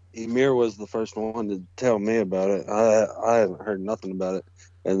 Emir was the first one to tell me about it. I haven't heard nothing about it.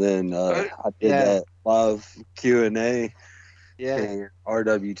 And then I did that live Q&A in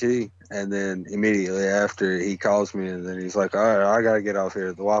RWT. And then immediately after, he calls me, and then he's like, all right, I got to get off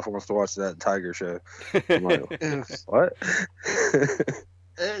here. The wife wants to watch that Tiger show. I'm like, what?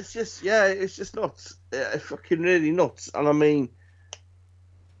 It's just nuts. It's fucking really nuts. And I mean,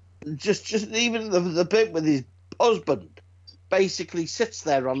 just even the bit with his husband basically sits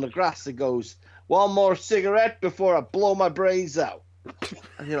there on the grass and goes, one more cigarette before I blow my brains out.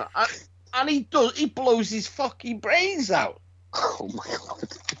 And, you know, and he blows his fucking brains out. Oh my God.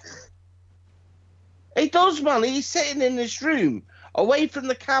 He does, man. He's sitting in this room away from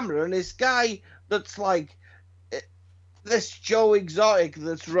the camera, and this guy that's like this Joe Exotic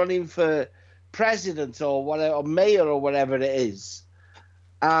that's running for president or whatever, or mayor or whatever it is.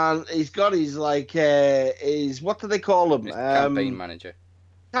 And he's got his, like, what do they call him? Campaign manager.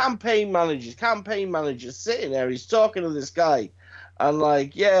 Campaign manager sitting there. He's talking to this guy. And,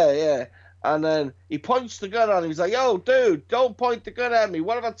 like, yeah. And then he points the gun at him. He's like, yo, dude, don't point the gun at me.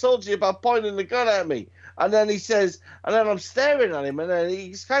 What have I told you about pointing the gun at me? And then he says, and then I'm staring at him. And then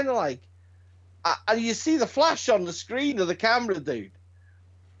he's kind of like, and you see the flash on the screen of the camera, dude.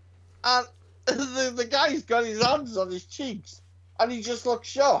 And the guy's got his hands on his cheeks. And he just looks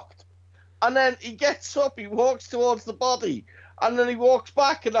shocked. And then he gets up, he walks towards the body, and then he walks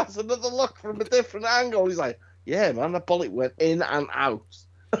back and has another look from a different angle. He's like, yeah, man, that bullet went in and out.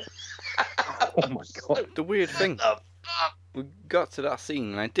 Oh, my God. The weird thing, we got to that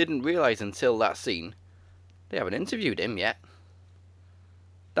scene, and I didn't realise until that scene, they haven't interviewed him yet.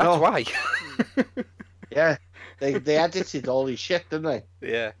 That's why. Yeah, they edited all his shit, didn't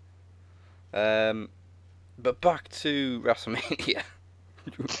they? Yeah. But back to WrestleMania.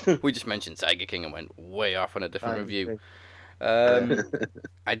 We just mentioned Tiger King and went way off on a different review.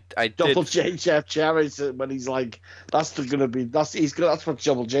 I Double J Jeff Jarrett when he's like, that's what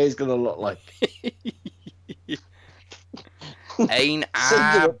Double J is gonna look like. Ain't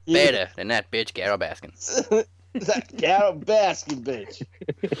I better than that bitch Carol Baskin? That Carol Baskin bitch.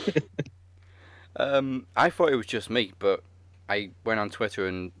 I thought it was just me, but I went on Twitter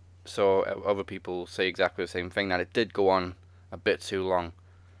and saw other people say exactly the same thing, that it did go on a bit too long.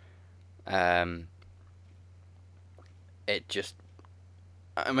 It just,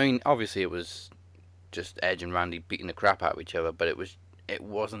 I mean, obviously it was just Edge and Randy beating the crap out of each other, but it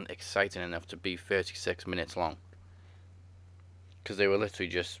wasn't exciting enough to be 36 minutes long, because they were literally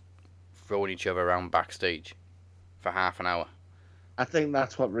just throwing each other around backstage for half an hour. I think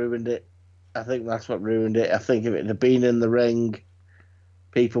that's what ruined it. I think if it had been in the ring,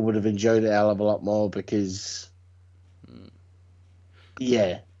 people would have enjoyed it a hell of a lot more, because,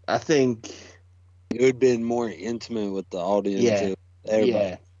 I think it would have been more intimate with the audience.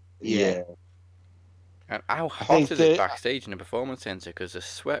 Yeah. And how hot is it backstage in the Performance Center? Because the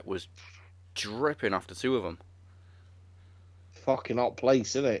sweat was dripping off the two of them. Fucking hot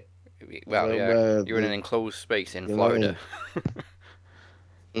place, isn't it? Well, yeah. You're in an enclosed space in Florida.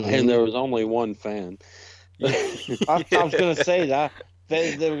 And there was only one fan. I was going to say that.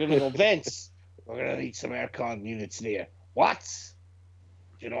 They were going to go, Vince, we're going to need some aircon units near. What?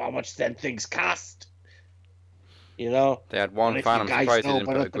 Do you know how much them things cost? You know? They had one fan, I'm surprised they didn't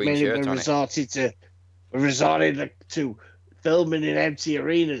put a green shirt on it. We're resorting to filming in empty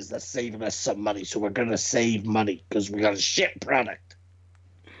arenas. That's saving us some money, so we're going to save money because we got a shit product.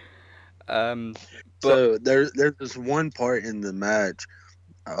 So there's this one part in the match.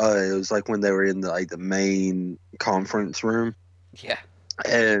 It was like when they were in the main conference room. Yeah.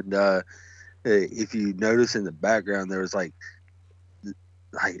 And if you notice in the background, there was like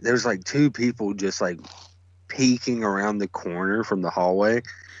two people just like peeking around the corner from the hallway.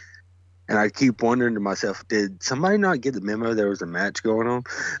 And I keep wondering to myself, did somebody not get the memo there was a match going on?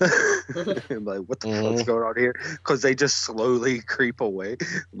 I'm like, what the fuck's going on here? Because they just slowly creep away.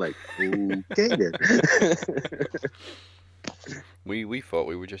 I'm like, okay then. We thought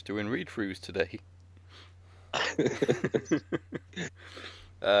we were just doing read-throughs today.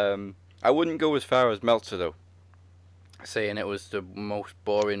 I wouldn't go as far as Meltzer, though, saying it was the most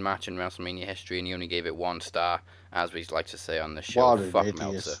boring match in WrestleMania history and he only gave it 1 star, as we like to say on the show. Fuck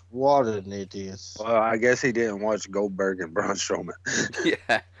Meltzer. What an idiot. Well, I guess he didn't watch Goldberg and Braun Strowman.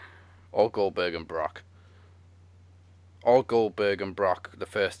 Yeah. Or Goldberg and Brock. Or Goldberg and Brock the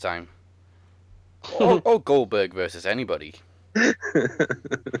first time. Or Goldberg versus anybody.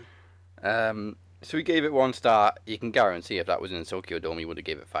 So he gave it 1 star. You can guarantee if that was in Tokyo Dome, he would have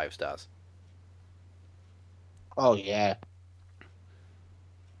gave it 5 stars. Oh, yeah.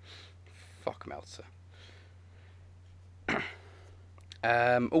 Fuck Meltzer.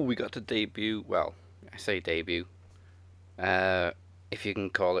 We got to debut. Well, I say debut. If you can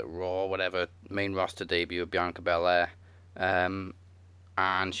call it Raw, whatever. Main roster debut of Bianca Belair. And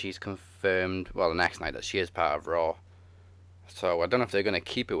she's confirmed, well, the next night that she is part of Raw. So I don't know if they're going to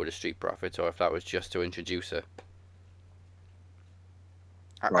keep it with the Street Profits or if that was just to introduce her.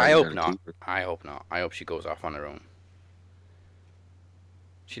 I hope not. I hope not. I hope she goes off on her own.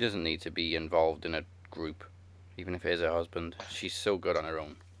 She doesn't need to be involved in a group, even if it is her husband. She's so good on her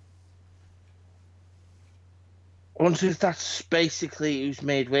own. I wonder if that's basically who's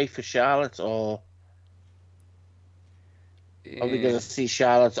made way for Charlotte, or are we going to see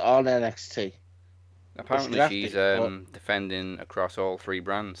Charlotte on NXT? Apparently she's defending across all 3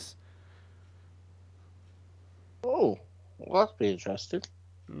 brands. Oh, well, that'd be interesting.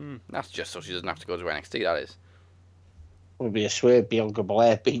 That's just so she doesn't have to go to NXT, that is. Would be a swear Bianca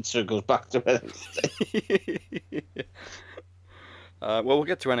Belair beats her and goes back to NXT. Well, we'll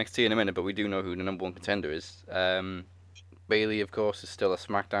get to NXT in a minute, but we do know who the number 1 contender is. Bayley, of course, is still a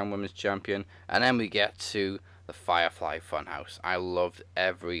SmackDown Women's Champion. And then we get to the Firefly Funhouse. I loved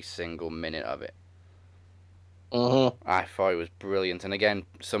every single minute of it. I thought it was brilliant. And again,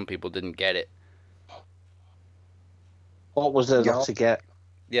 some people didn't get it. What was there not to get?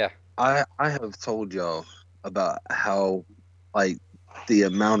 Yeah. I have told y'all about how, like, the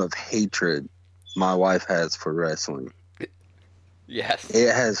amount of hatred my wife has for wrestling. Yes.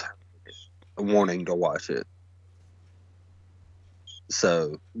 It has wanting to watch it.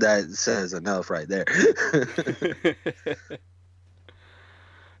 So that says enough right there.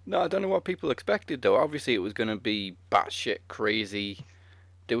 No, I don't know what people expected, though. Obviously, it was going to be batshit crazy.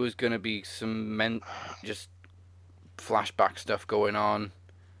 There was going to be some just flashback stuff going on.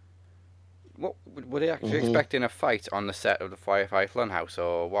 What were they actually expecting a fight on the set of the Firefly Funhouse,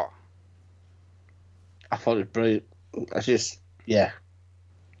 or what? I thought it was brilliant.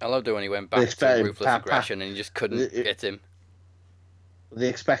 I loved it when he went back to ruthless aggression and he just couldn't get him. They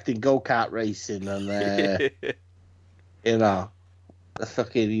expected go-kart racing and you know, the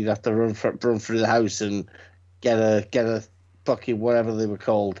fucking you'd have to run through the house and get a fucking whatever they were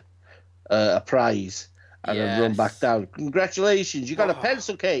called, a prize, and then run back down. Congratulations, you got a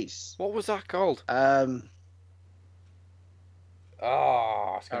pencil case. What was that called? It's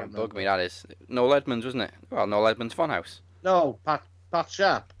gonna bug me. That is Noel Edmonds, wasn't it? Well, Noel Edmonds Funhouse. No, Pat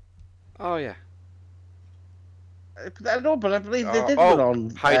Sharp. Oh yeah. I know, but I believe they did one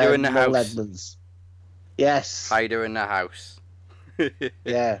on Hider in the Noel House. Edmonds. Yes. Hider in the House.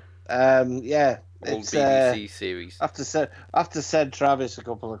 Yeah. Old BBC series. I have to send Travis a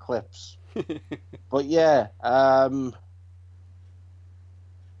couple of clips. But yeah,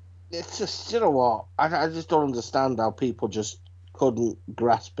 it's just, you know what? I just don't understand how people just couldn't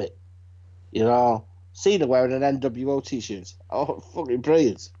grasp it. You know, Cena wearing an NWO t-shirt. Oh, fucking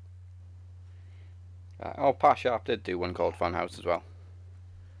brilliant. Pat Sharp did do one called Funhouse as well.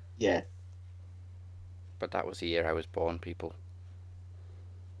 Yeah. But that was the year I was born, people.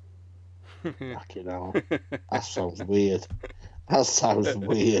 Fucking hell. That sounds weird. That sounds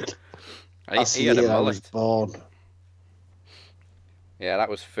weird. He had a mullet. I was born. Yeah, that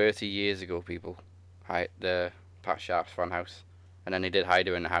was 30 years ago, people. The Pat Sharp's Funhouse. And then he did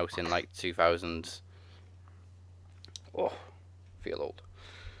Hider in the House in like 2000s. Oh, feel old.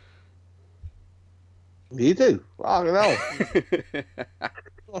 You do? I don't know.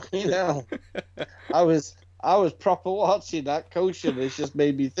 You know, I was I was proper watching that coach, and it's just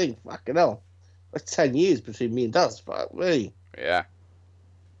made me think, fucking hell, that's 10 years between me and Daz, but really. Yeah.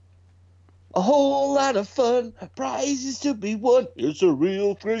 A whole lot of fun, prizes to be won. It's a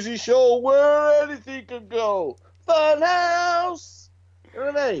real crazy show where anything can go. Fun house. You know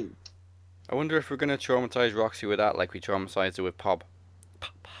what I mean? I wonder if we're gonna traumatize Roxy with that, like we traumatized her with Pob.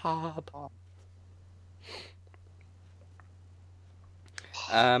 Pob.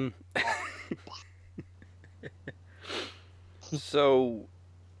 So,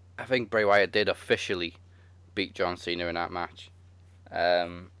 I think Bray Wyatt did officially beat John Cena in that match.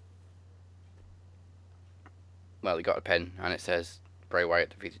 Well, he got a pin, and it says Bray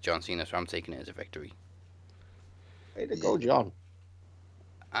Wyatt defeated John Cena, so I'm taking it as a victory. Way to go, John.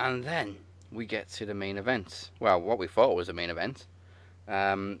 And then we get to the main event. Well, what we thought was the main event.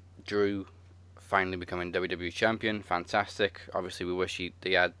 Drew finally becoming WWE champion. Fantastic. Obviously, we wish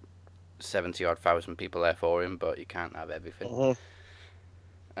they had 70-odd thousand people there for him, but you can't have everything.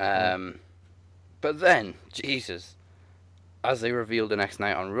 But then, Jesus, as they revealed the next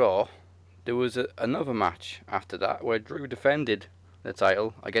night on Raw, there was another match after that where Drew defended the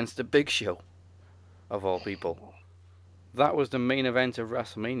title against the Big Show, of all people. That was the main event of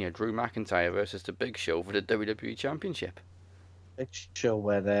WrestleMania, Drew McIntyre versus the Big Show for the WWE Championship. Big Show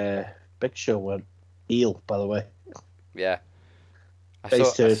went heel, by the way. Yeah. I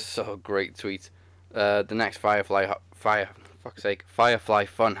saw a great tweet. The next Firefly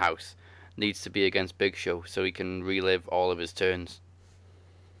Funhouse needs to be against Big Show so he can relive all of his turns.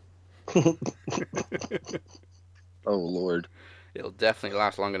 Oh, Lord. It'll definitely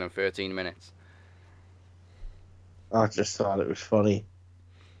last longer than 13 minutes. I just thought it was funny.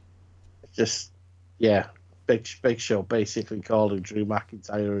 Just, yeah. Big Show basically called him Drew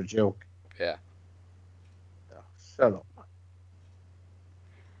McIntyre a joke. Yeah. Shut up.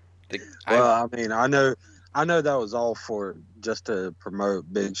 Well, I mean, I know that was all for just to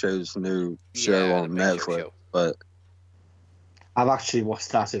promote Big Show's new show on Netflix, but I've actually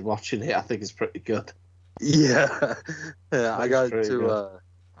started watching it. I think it's pretty good. Yeah, I got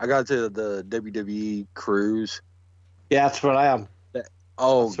to the WWE cruise. Yeah, that's where I am.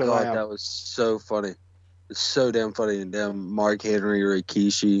 Oh God, that was so funny. It's so damn funny. And damn Mark Henry,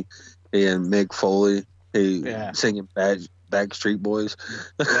 Rikishi, and Mick Foley, singing Backstreet Boys.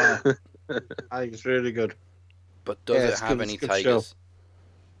 Yeah, I think it's really good. But does it have any tigers?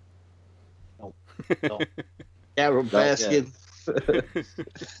 No. Aaron Baskin.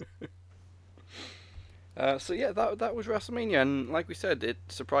 So yeah, that was WrestleMania, and like we said, it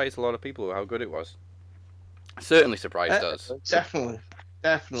surprised a lot of people how good it was. Certainly surprised us. Definitely.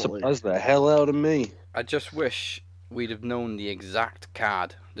 Surprised the hell out of me. I just wish we'd have known the exact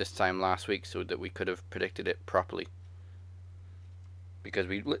card this time last week so that we could have predicted it properly. Because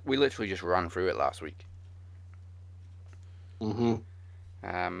we literally just ran through it last week.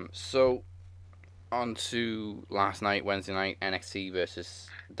 So, on to last night, Wednesday night, NXT versus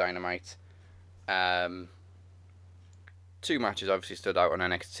Dynamite. Two matches obviously stood out on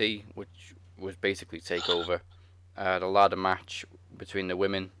NXT, which was basically TakeOver. The ladder match between the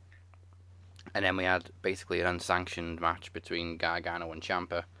women, and then we had basically an unsanctioned match between Gargano and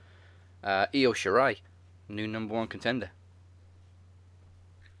Ciampa. Io Shirai, new #1 contender.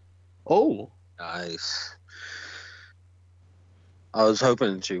 Oh, nice. I was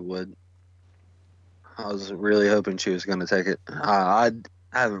hoping she would. I was really hoping she was going to take it. I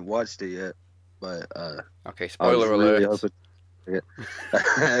haven't watched it yet, but okay, spoiler alert. Really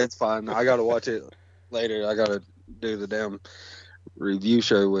it's fine. I got to watch it later. I got to do the damn review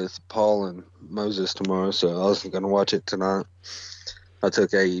show with Paul and Moses tomorrow, so I was going to watch it tonight. I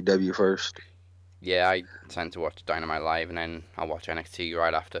took AEW first. Yeah, I tend to watch Dynamite live, and then I'll watch NXT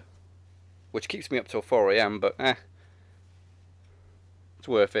right after, which keeps me up till 4 a.m. But it's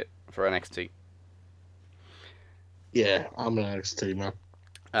worth it for NXT. Yeah, I'm an NXT man.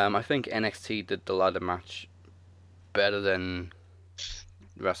 I think NXT did the ladder match better than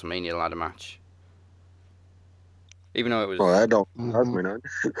the WrestleMania ladder match. Even though it was... Well, I don't...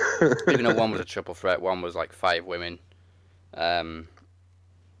 even though one was a triple threat, one was like 5 women. I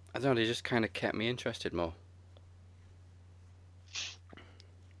don't know, they just kind of kept me interested more.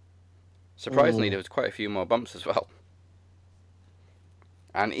 Surprisingly, there was quite a few more bumps as well.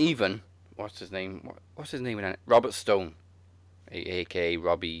 And even... What's his name in it? Robert Stone, a.k.a.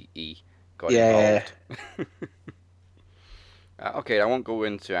 Robbie E. got involved. Okay, I won't go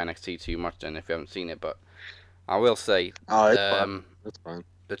into NXT too much then if you haven't seen it, but I will say it's fine.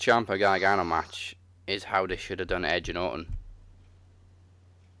 The Ciampa Gargano match is how they should have done Edge and Orton.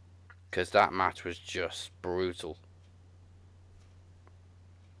 Because that match was just brutal.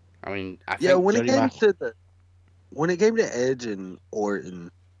 I mean, I think when it came to the when it came to Edge and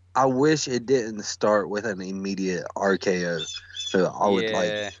Orton, I wish it didn't start with an immediate RKO. So I would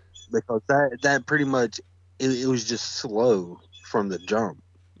like, because that pretty much it was just slow from the jump.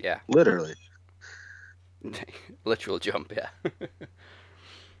 Yeah. Literally. Literal jump, yeah.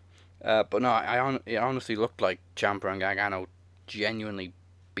 But no, it honestly looked like Ciampa and Gargano genuinely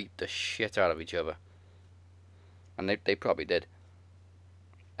beat the shit out of each other. And they probably did.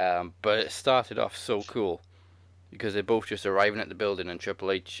 But it started off so cool. Because they're both just arriving at the building and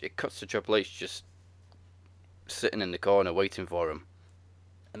Triple H, it cuts to Triple H just sitting in the corner waiting for him.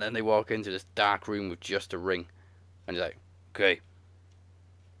 And then they walk into this dark room with just a ring. And he's like, okay,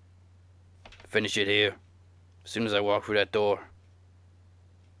 finish it here. As soon as I walk through that door,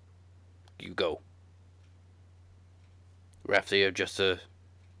 you go. Ref's here just to,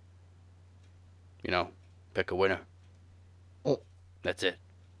 pick a winner. Oh. That's it.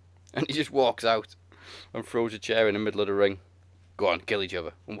 And he just walks out and throws a chair in the middle of the ring. Go on, kill each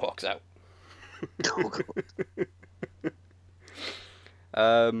other, and walks out.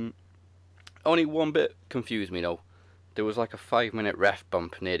 Only one bit confused me though. There was like a 5-minute ref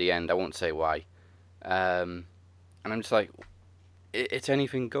bump near the end. I won't say why. And I'm just like, it's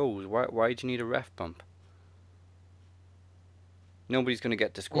anything goes. Why do you need a ref bump? Nobody's gonna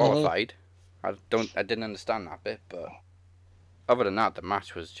get disqualified. I didn't understand that bit, but other than that, the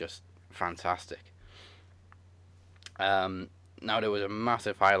match was just fantastic. Now there was a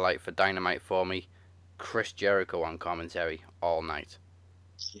massive highlight for Dynamite for me. Chris Jericho on commentary all night.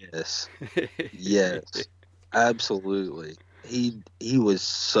 Yes. Yes. Absolutely. He was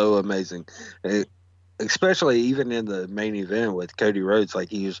so amazing. Especially even in the main event with Cody Rhodes, like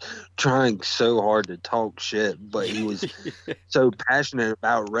he was trying so hard to talk shit, but he was so passionate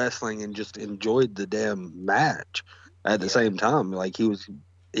about wrestling and just enjoyed the damn match at the same time. Like he was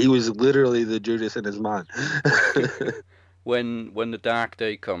literally the Judas in his mind. When the dark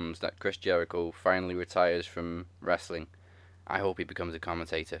day comes that Chris Jericho finally retires from wrestling, I hope he becomes a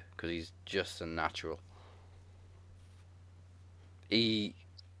commentator because he's just a natural. I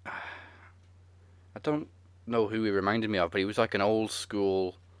don't know who he reminded me of, but he was like an old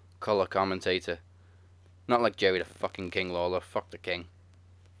school color commentator. Not like Jerry the fucking King Lawler. Fuck the King.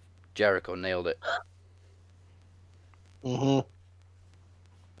 Jericho nailed it.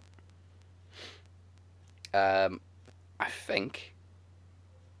 I think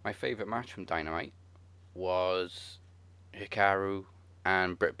my favourite match from Dynamite was Hikaru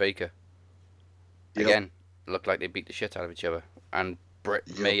and Britt Baker. Yep. Again, it looked like they beat the shit out of each other, and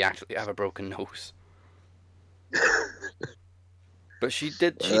Britt may actually have a broken nose. But she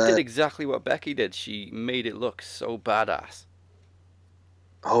did exactly what Becky did. She made it look so badass.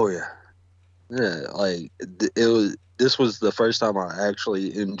 Oh yeah. Yeah, like this was the first time I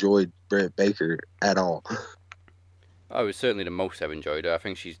actually enjoyed Britt Baker at all. Oh, it was certainly the most I've enjoyed her. I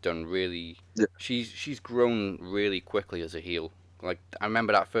think she's done really. Yeah. She's grown really quickly as a heel. Like I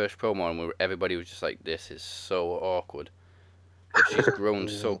remember that first promo and where everybody was just like, "This is so awkward," but she's grown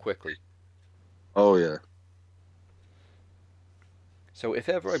so quickly. Oh yeah. So if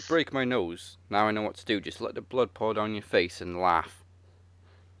ever I break my nose, now I know what to do. Just let the blood pour down your face and laugh.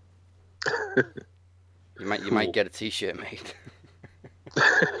 You might get a T-shirt made.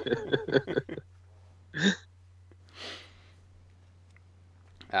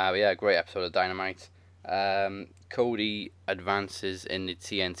 Yeah, great episode of Dynamite. Cody advances in the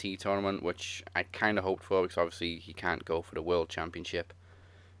TNT tournament, which I kind of hoped for because obviously he can't go for the World Championship.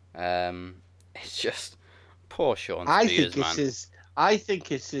 It's just poor Sean Spears, man. I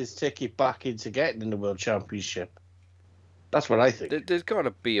think it's his ticket back into getting in the World Championship. That's what I think. There's got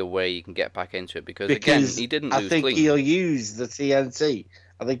to be a way you can get back into it because again, he didn't lose clean. I think he'll use the TNT.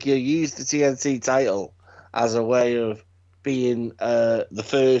 I think he'll use the TNT title as a way of being the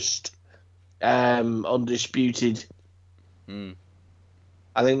first undisputed.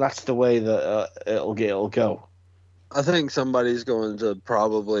 I think that's the way that it'll go. I think somebody's going to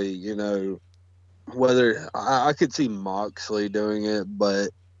probably, whether I could see Moxley doing it,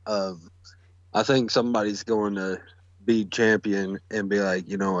 but I think somebody's going to be champion and be like,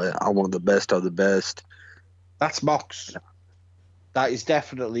 I want the best of the best. That's Mox. That is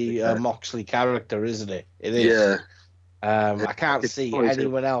definitely a Moxley character, isn't it? It is. Yeah. I can't see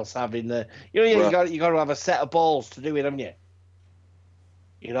anyone else having the. You got to have a set of balls to do it, haven't you?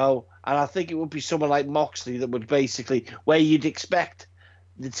 And I think it would be someone like Moxley that would basically, where you'd expect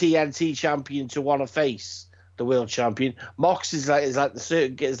the TNT champion to want to face the world champion. Mox is like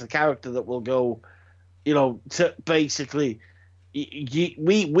the character that will go, to basically,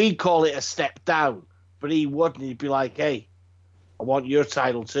 we call it a step down, but he wouldn't. He'd be like, hey, I want your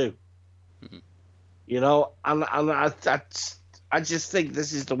title too. And I just think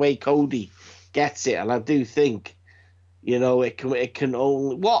this is the way Cody gets it, and I do think, it can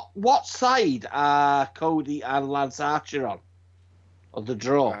only what side are Cody and Lance Archer on the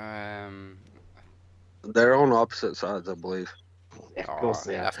draw? They're on opposite sides, I believe. Of course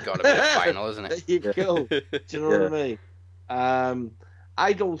they are. That's got to be the final, isn't it? There you go. Do you know what I mean?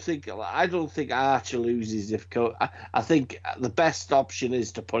 I don't think Archer loses if Cody. I think the best option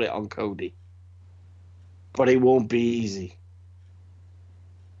is to put it on Cody, but it won't be easy.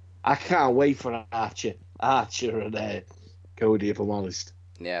 I can't wait for Archer and Cody, if I'm honest.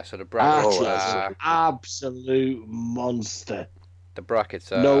 Yeah. So the brackets Archer's an absolute monster. The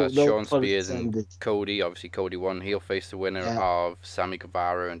brackets are No Sean pun Spears and intended. Cody. Obviously, Cody won. He'll face the winner of Sammy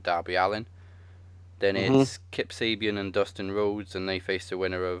Guevara and Darby Allin. Then it's Kip Sabian and Dustin Rhodes, and they face the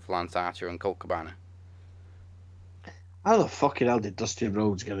winner of Lance Archer and Colt Cabana. How the fucking hell did Dustin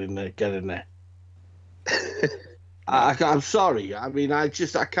Rhodes get in there? I'm sorry. I mean, I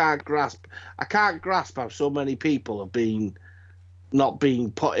can't grasp how so many people have not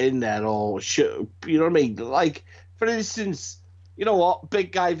being put in there, or you know what I mean? Like, for instance, you know what?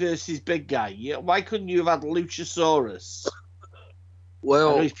 Big guy versus big guy. Why couldn't you have had Luchasaurus?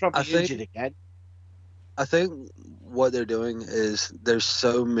 Well, he's probably injured again. I think what they're doing is there's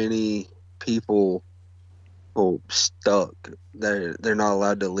so many people stuck. They're not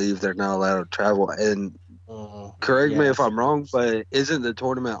allowed to leave. They're not allowed to travel. And correct me if I'm wrong, but isn't the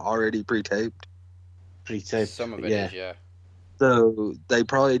tournament already pre-taped? Pre-taped. Some of it is, yeah. So they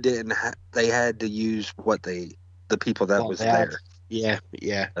probably didn't. They had to use the people that was there. Yeah.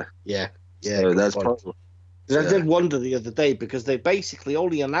 So that's probably. I did wonder the other day because they basically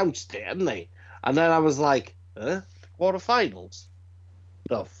only announced it, hadn't they? And then I was like, quarterfinals?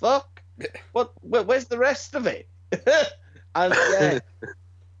 The fuck? What? Where's the rest of it? And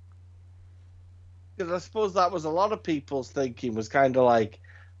because I suppose that was a lot of people's thinking, was kind of like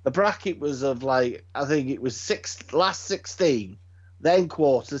the bracket was of like, I think it was last 16, then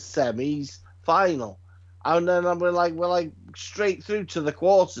quarters, semis, final. And then we're like straight through to the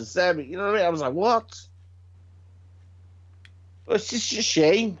quarters, semi. You know what I mean? I was like, what? It's just a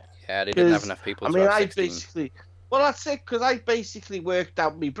shame. Yeah, they didn't have enough people. That's it, because I basically worked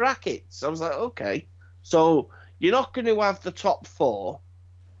out my brackets. I was like, okay, so you're not going to have the top 4,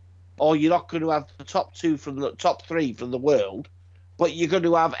 or you're not going to have the top 2 from the top 3 from the world, but you're going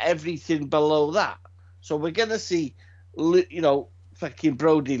to have everything below that. So we're going to see, fucking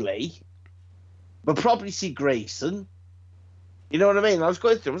Brody Lee. We'll probably see Grayson. You know what I mean? I was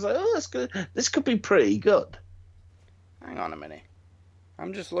going through. I was like, oh, that's good. This could be pretty good. Hang on a minute.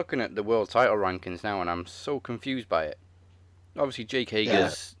 I'm just looking at the world title rankings now, and I'm so confused by it. Obviously, Jake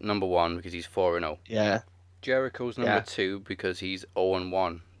Hager's number 1 because he's 4-0. Yeah. Jericho's number 2 because he's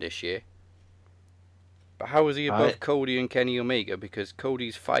 0-1 this year. But how is he above Cody and Kenny Omega? Because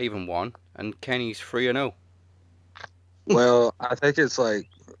Cody's 5-1 and Kenny's 3-0. Well, I think it's like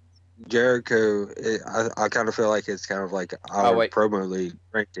Jericho. I kind of feel like it's kind of like our promo league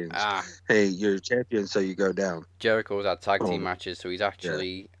rankings. Hey, you're a champion, so you go down. Jericho's had tag team matches, so he's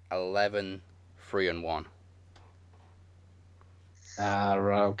actually 11-3-1. Right,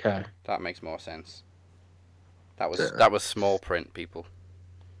 okay. That makes more sense. That was small print, people.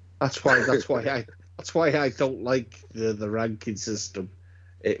 That's why I don't like the ranking system.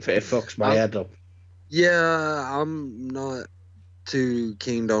 It fucks my head up. Yeah, I'm not too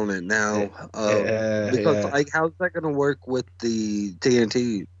keen on it now because like, how's that going to work with the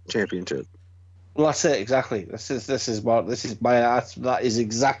TNT championship? Well, that's it exactly. That is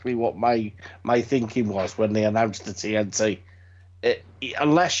exactly what my thinking was when they announced the TNT.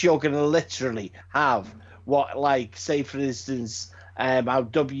 Unless you're going to literally have what, like, say for instance, how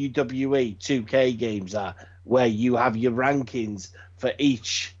WWE 2K games are, where you have your rankings for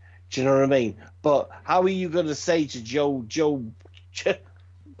each. Do you know what I mean? But how are you going to say to Joe?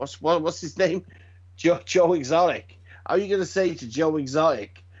 What's his name? Joe Exotic. How are you going to say to Joe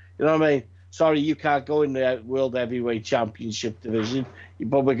Exotic? You know what I mean? Sorry, you can't go in the World Heavyweight Championship division,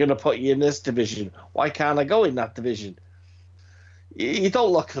 but we're going to put you in this division. Why can't I go in that division? You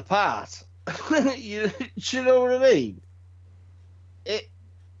don't look the part. you know what I mean?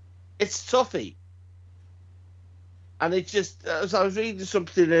 It's toughy. And it just, as I was reading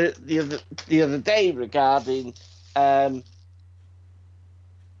something the other day regarding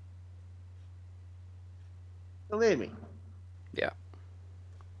still hear me? Yeah.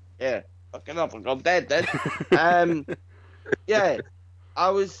 Fucking up, I'm dead then. Yeah. I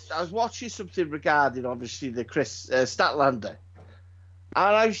was watching something regarding obviously the Chris Statlander,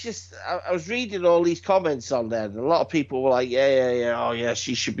 And I was reading all these comments on there, and a lot of people were like, yeah, oh yeah,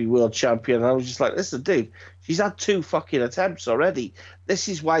 she should be world champion. And I was just like, listen, dude, she's had 2 fucking attempts already. This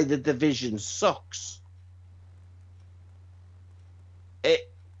is why the division sucks.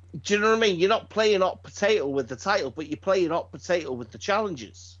 Do you know what I mean? You're not playing hot potato with the title, but you're playing hot potato with the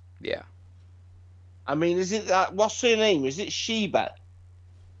challenges. Yeah. I mean, is it that? What's her name? Is it Sheba?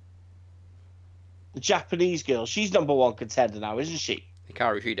 The Japanese girl. She's #1 contender now, isn't she?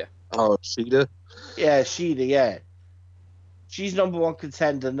 Hikaru Shida. Oh, Shida? Yeah, Shida, yeah. She's #1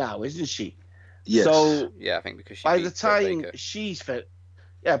 contender now, isn't she? Yes. So, yeah, I think because she by beat the Britt time Baker. she's fit,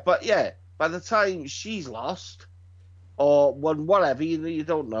 by the time she's lost or won whatever, you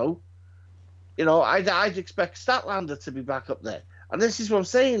don't know. I'd expect Statlander to be back up there. And this is what I'm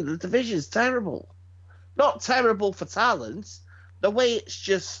saying, the division's terrible. Not terrible for talent. The way it's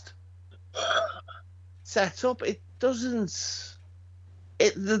just set up, it doesn't.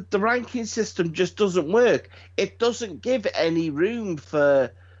 The ranking system just doesn't work. It doesn't give any room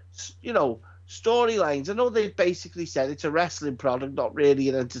for, storylines. I know they basically said it's a wrestling product, not really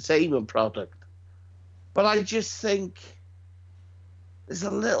an entertainment product. But I just think there's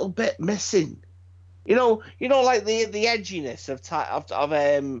a little bit missing. Like the edginess of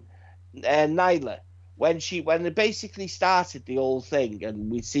Nyla when they basically started the whole thing, and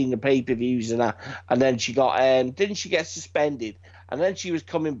we'd seen the pay-per-views and that, and then she got didn't she get suspended? And then she was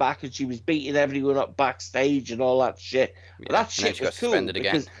coming back and she was beating everyone up backstage and all that shit. Yeah, That shit she was got cool suspended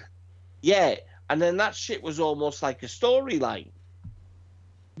again. Yeah, and then that shit was almost like a storyline.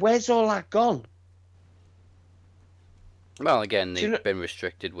 Where's all that gone? Well, again, they've been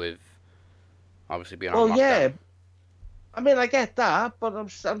restricted with obviously being on Well, lockdown. yeah. I mean, I get that, but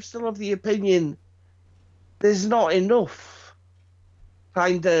I'm still of the opinion there's not enough.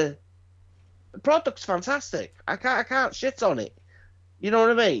 The product's fantastic. I can't shit on it. You know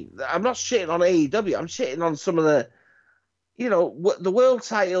what I mean? I'm not shitting on AEW. I'm shitting on some of the, the world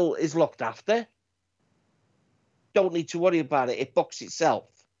title is looked after. Don't need to worry about it. It books itself.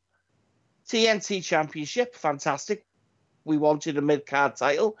 TNT Championship, fantastic. We wanted a mid-card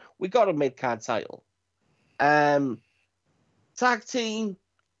title. We got a mid-card title. Tag team,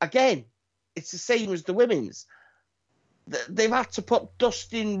 again, it's the same as the women's. They've had to put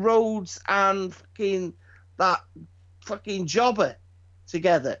Dustin Rhodes and that fucking jobber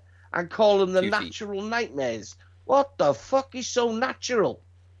together and call them the QT. Natural Nightmares. What the fuck is so natural?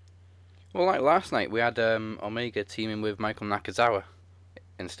 Well, like last night, we had Omega teaming with Michael Nakazawa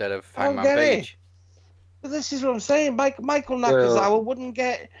instead of I don't Hangman get it. Page. But this is what I'm saying. Michael Nakazawa wouldn't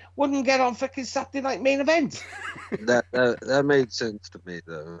get on fucking Saturday Night Main Event. That made sense to me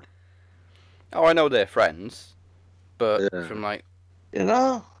though. Oh, I know they're friends, but Yeah. from like,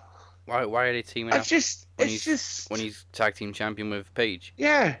 Why are they teaming up when he's tag team champion with Page?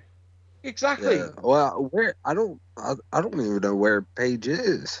 Yeah, exactly. Yeah. Well, I don't even know where Paige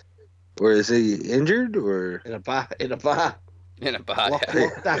is. Where is he injured or In a bar. In a bar.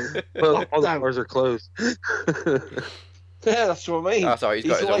 Lockdown. well, all the Lockdown. bars are closed. Yeah, that's what I mean. Oh, sorry,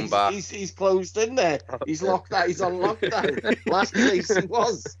 he's got his own bar. He's closed in there. He's locked out. He's on lockdown. Last place he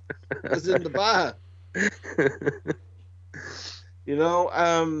was in the bar.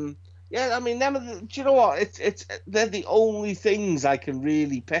 Yeah, I mean, do you know what? They're the only things I can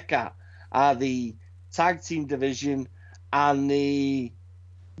really pick at are the tag team division and the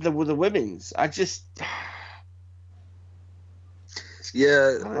women's. I just.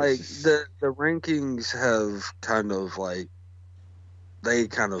 Yeah, like the rankings have kind of like they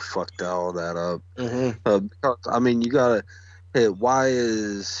kind of fucked all that up. Mm-hmm. Because I mean, you gotta hit why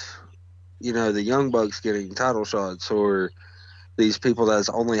is the Young Bucks getting title shots or these people that's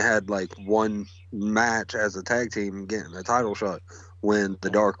only had like one match as a tag team getting a title shot when the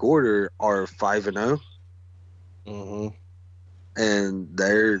Dark Order are 5-0. Mm-hmm. And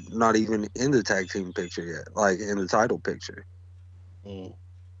they're not even in the tag team picture yet, like in the title picture. Mm.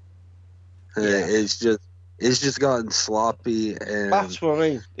 Yeah. It's just gotten sloppy, and That's what I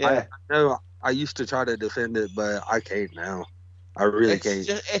mean. Yeah, I know I used to try to defend it, but I can't now. I really can't.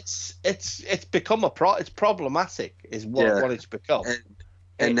 It's become it's problematic is what it's become.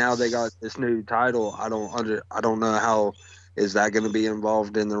 And now they got this new title. I don't know how is that going to be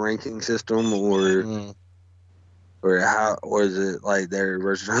involved in the ranking system or how, or is it like their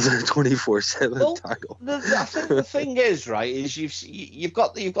version of the 24/7 title? I think the thing is, right, is you've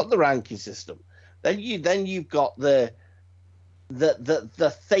got the ranking system, then you've got the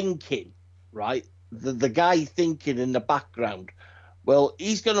thinking, right, the guy thinking in the background. Well,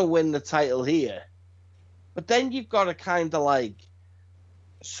 he's going to win the title here, but then you've got to kind of like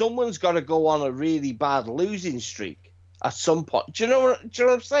someone's got to go on a really bad losing streak, at some point. Do you know what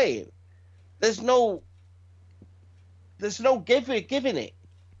I'm saying? There's no giving it.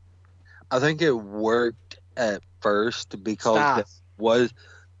 I think it worked at first because it was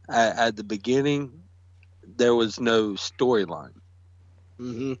at the beginning there was no storyline.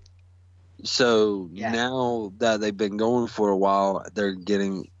 Mm-hmm. So now that they've been going for a while, they're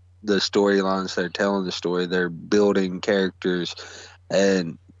getting the storylines. They're telling the story. They're building characters,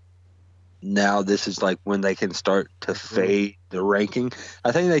 and now this is like when they can start to fade the ranking.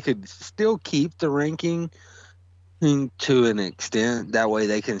 I think they could still keep the ranking to an extent. That way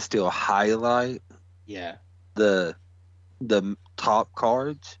they can still highlight the top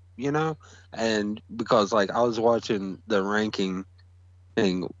cards, you know? And because like I was watching the ranking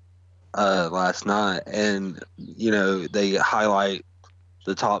thing last night, and you know, they highlight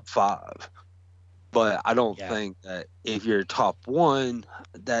the top 5. But I don't think that if you're top 1,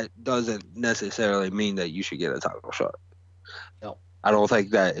 that doesn't necessarily mean that you should get a title shot. No. I don't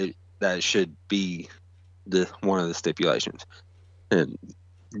think that that should be one of the stipulations. And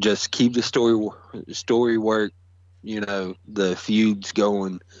just keep the story work, you know, the feuds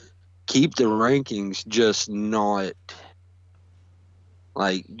going. Keep the rankings, just not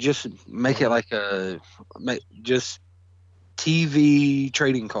like, just make it like just TV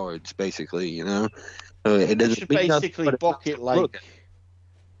trading cards, basically, you know. It doesn't should basically book it like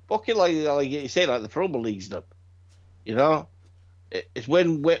you say, like the promo leagues done. You know, it's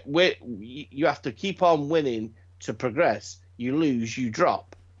when you have to keep on winning to progress. You lose, you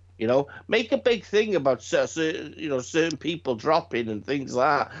drop. You know, make a big thing about certain people dropping and things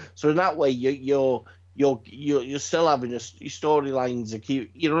like that. So in that way, you're still having your storylines to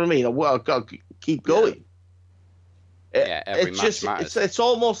keep. You know what I mean? Well, I've got to keep going. Yeah, every match matters. It's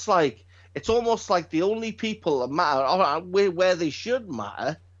almost like the only people that matter where they should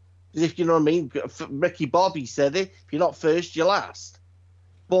matter is, if you know what I mean. Ricky Bobby said it: if you're not first, you're last.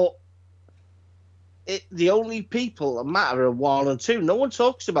 But the only people that matter are 1 and 2. No one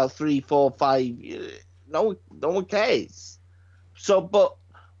talks about 3, 4, 5. No one cares. So, but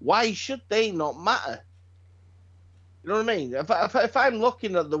why should they not matter? You know what I mean? If I'm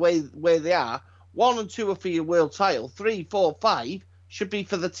looking at the way where they are, 1 and 2 are for your world title. 3, 4, 5 should be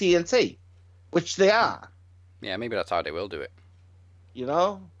for the TNT, which they are. Yeah, maybe that's how they will do it. You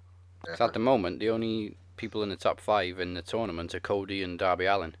know? Because at the moment, the only people in the top 5 in the tournament are Cody and Darby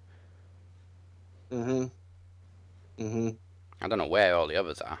Allin. I don't know where all the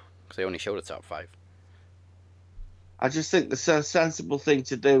others are, because they only show the top 5. I just think the sensible thing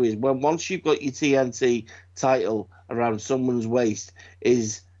to do is, once you've got your TNT title around someone's waist,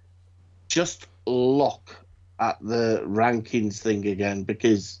 is just look at the rankings thing again,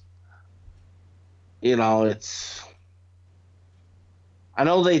 because, you know, it's... I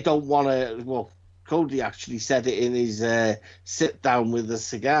know they don't want to... Well, Cody actually said it in his sit down with a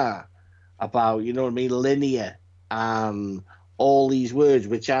cigar about, you know what I mean, linear and all these words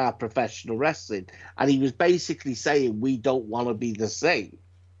which are professional wrestling. And he was basically saying we don't want to be the same.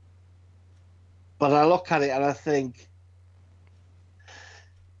 But I look at it and I think,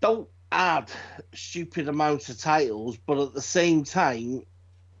 don't add stupid amounts of titles, but at the same time,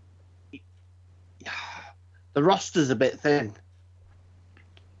 the roster's a bit thin.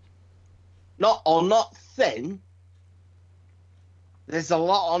 Not thin. There's a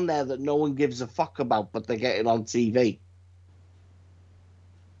lot on there that no one gives a fuck about, but they're getting on TV.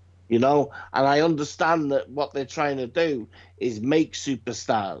 You know? And I understand that what they're trying to do is make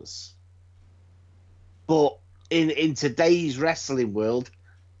superstars. But in today's wrestling world,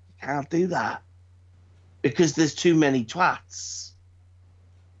 you can't do that. Because there's too many twats.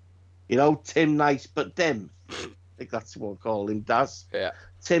 You know, Tim Nice but dim. I think that's what we'll call him, Daz. Yeah.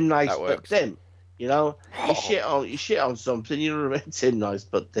 Tim Nice but dim. You know, you shit on something, you know what I mean? Tim Nice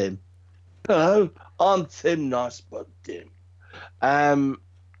but dim. Hello, I'm Tim Nice but dim.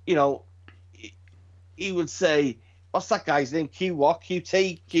 You know, he would say, what's that guy's name? Q what?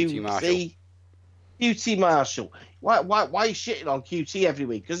 QT? QC? QT Marshall. Why are you shitting on QT every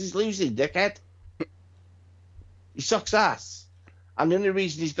week? Because he's losing, dickhead. He sucks ass. And the only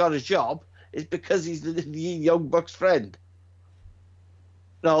reason he's got a job is because he's the Young Bucks friend.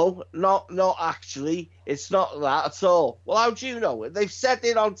 No, actually, it's not that at all. Well, how do you know? They've said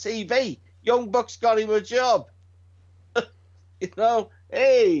it on TV. Young Bucks got him a job. You know,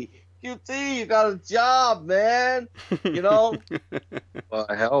 hey, QT, you got a job, man. You know? Well,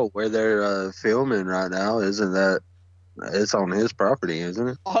 hell, where they're filming right now, isn't that? It's on his property, isn't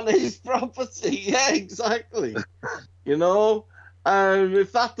it? On his property, yeah, exactly. You know?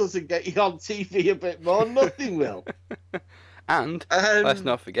 If that doesn't get you on TV a bit more, nothing will. And let's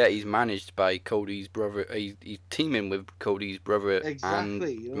not forget, he's managed by Cody's brother. He's teaming with Cody's brother, exactly, and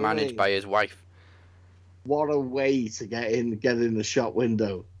you know managed by his wife. What a way to get in the shop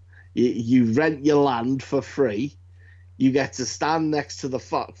window. You rent your land for free. You get to stand next to the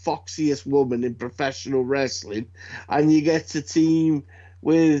foxiest woman in professional wrestling, and you get to team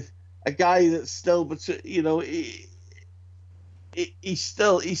with a guy that's still, you know, he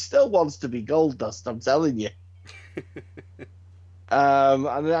still wants to be Goldust. I'm telling you.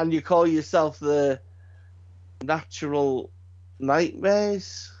 And you call yourself the Natural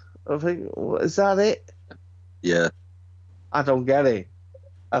Nightmares? I think, is that it? Yeah. I don't get it.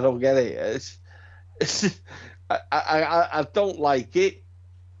 I don't like it.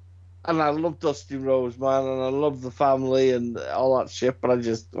 And I love Dusty Rhodes, man, and I love the family and all that shit, but I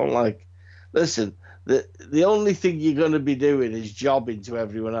just don't like. Listen, the only thing you're going to be doing is jobbing to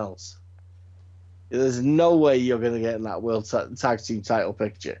everyone else. There's no way you're going to get in that World Tag Team title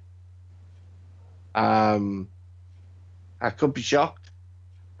picture. I could be shocked.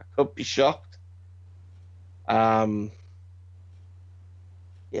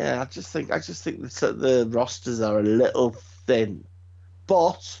 Yeah, I just think the rosters are a little thin,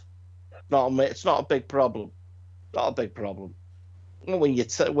 but it's not a big problem. Not a big problem. When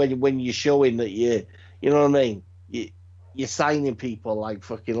you're showing that you know what I mean. You're signing people like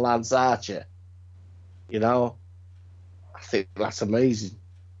fucking Lance Archer. You know, I think that's amazing.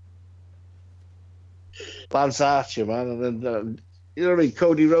 Lance Archer, man, and then you know what I mean.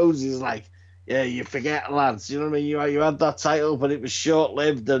 Cody Rhodes is like, yeah, you forget Lance. You know what I mean. You had that title, but it was short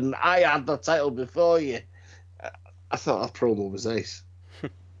lived, and I had that title before you. I thought that promo was ace.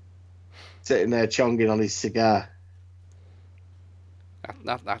 Sitting there chonging on his cigar.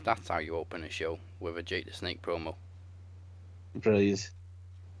 That's how you open a show, with a Jake the Snake promo. Brilliant.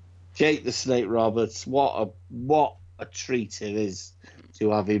 Jake the Snake Roberts, what a treat it is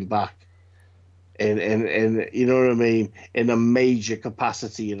to have him back in you know what I mean, in a major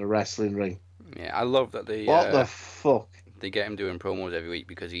capacity in a wrestling ring. Yeah, I love that they what the fuck they get him doing promos every week,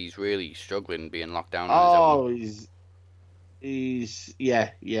 because he's really struggling being locked down. On his own. He's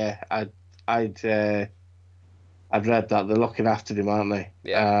yeah. I'd read that they're looking after him, aren't they?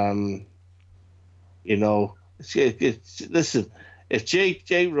 Yeah. You know, listen. If Jake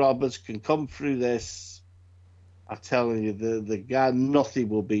Roberts can come through this, I'm telling you, the guy, nothing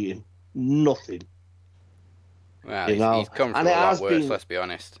will beat him. Nothing. Well, he's come through a lot worse, let's be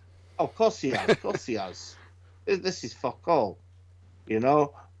honest. Oh, of course he has. This is fuck all. You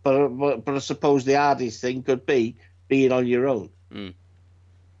know? But I suppose the hardest thing could be being on your own. Mm.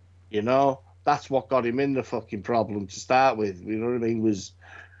 You know? That's what got him in the fucking problem to start with. You know what I mean? Was...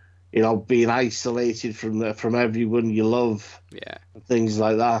 You know, being isolated from everyone you love, yeah, and things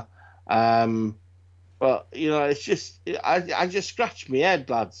like that. But you know, it's just I just scratched my head,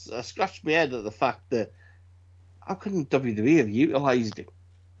 lads. I scratched my head at the fact that how couldn't WWE have utilised him?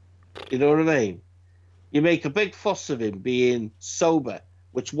 You know what I mean? You make a big fuss of him being sober,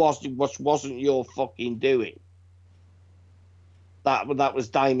 which wasn't your fucking doing. That was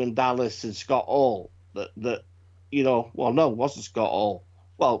Diamond Dallas and Scott Hall. That you know, well, no, it wasn't Scott Hall.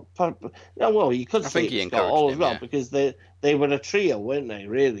 Well, you could say it was Scott Hall as well, because they were a trio, weren't they?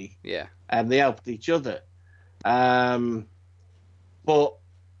 Really? Yeah. And they helped each other. But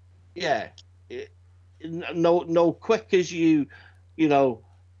yeah, no quick as you know,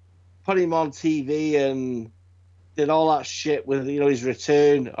 put him on TV and did all that shit with his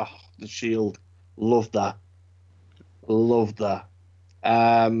return. Oh, the Shield, loved that.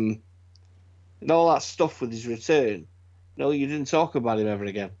 And all that stuff with his return. No, you didn't talk about him ever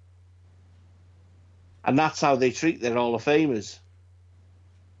again. And that's how they treat their Hall of Famers.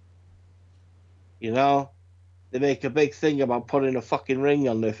 You know? They make a big thing about putting a fucking ring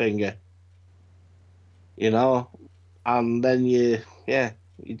on their finger. You know? And then you're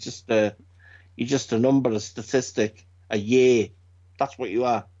just a number, a statistic, a year. That's what you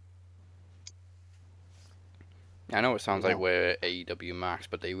are. I know it sounds like we're AEW Max,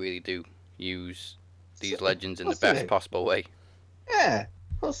 but they really do use these legends in the best possible way. Yeah,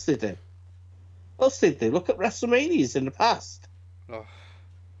 of course they do. Look at WrestleManias in the past. Oh.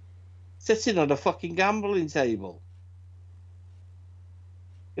 Sitting on a fucking gambling table.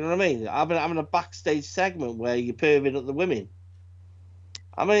 You know what I mean? I'm in a backstage segment where you're perving at the women.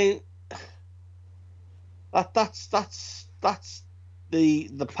 I mean, that's the past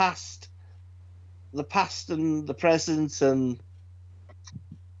and the present, and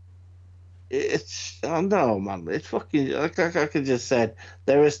it's, I know, man. It's fucking, like I just said,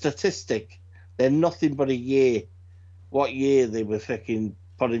 they're a statistic. They're nothing but a year. What year they were fucking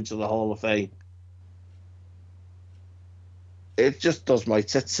put into the Hall of Fame. it just does my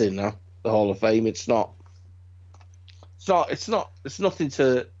tits in now. The Hall of Fame. It's nothing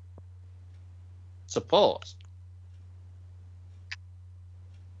to support.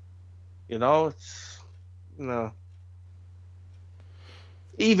 You know, it's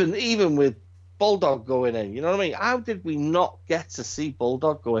even with Bulldog going in, you know what I mean? How did we not get to see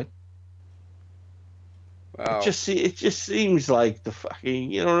Bulldog go in? Well, it just seems like the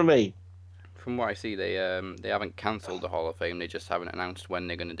fucking, you know what I mean? From what I see, they haven't cancelled the Hall of Fame. They just haven't announced when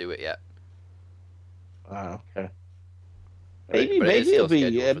they're going to do it yet. Oh, okay. Maybe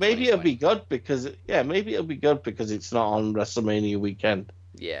It'll be good because it's not on WrestleMania weekend.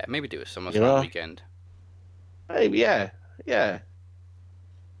 Yeah, maybe do a SummerSlam weekend. Maybe, yeah.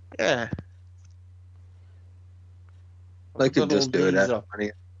 They could just do it at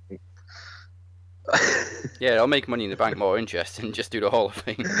money. Yeah, it'll make Money in the Bank more interesting. Just do the Hall of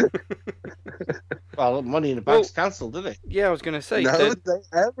Fame. Well, Money in the Bank's cancelled, didn't it? Yeah, I was going to say. No, they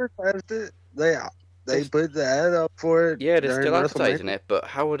advertised it. They put the ad up for it. Yeah, they're still advertising it, but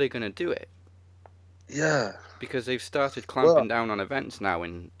how are they going to do it? Yeah. Because they've started clamping down on events now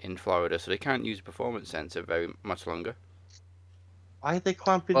in Florida, so they can't use Performance Center very much longer. Why are they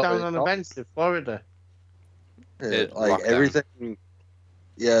clamping down on events in Florida? Yeah, like lockdown. Everything.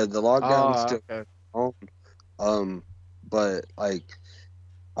 Yeah, the lockdown's still on. But like,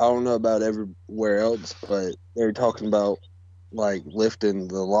 I don't know about everywhere else, but they're talking about like lifting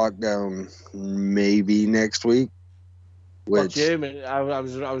the lockdown maybe next week. Which Germany, I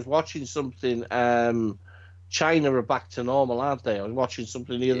was watching something. China are back to normal, aren't they? I was watching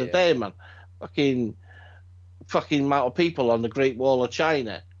something the other day, man. Fucking amount of people on the Great Wall of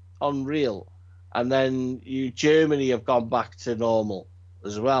China, unreal. And then Germany have gone back to normal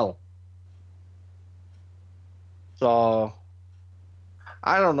as well. So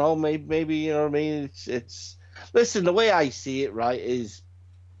I don't know. Maybe you know what I mean. It's listen. The way I see it, right, is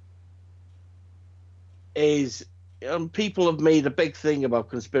people have made a big thing about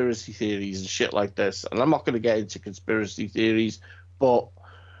conspiracy theories and shit like this, and I'm not going to get into conspiracy theories, but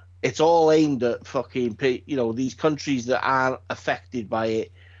it's all aimed at fucking these countries that aren't affected by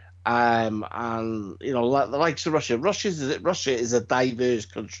it, and the likes of Russia. Russia is a diverse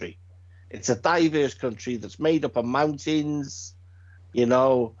country. It's a diverse country that's made up of mountains,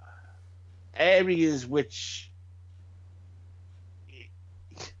 areas which.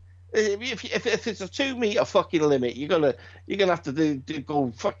 If it's a 2 meter fucking limit, you're gonna have to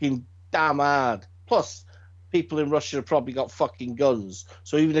go fucking damn hard. Plus, people in Russia have probably got fucking guns,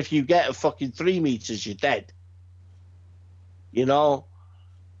 so even if you get a fucking 3 meters, you're dead.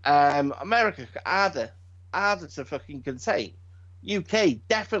 America harder to fucking contain. UK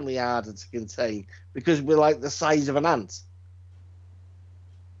definitely harder to contain because we're like the size of an ant.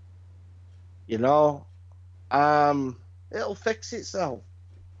 It'll fix itself.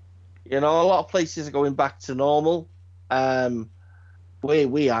 A lot of places are going back to normal.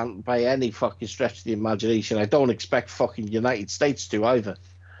 We aren't by any fucking stretch of the imagination. I don't expect fucking United States to either.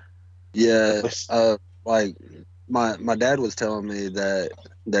 Yeah, like my dad was telling me that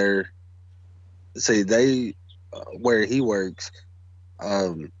where he works,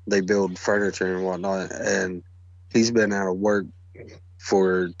 they build furniture and whatnot, and he's been out of work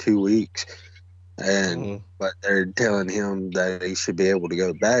for 2 weeks. But they're telling him that he should be able to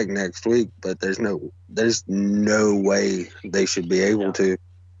go back next week, but there's no way they should be able to,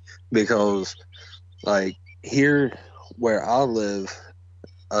 because like here where I live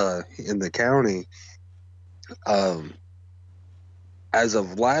in the county, as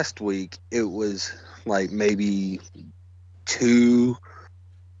of last week it was like maybe 2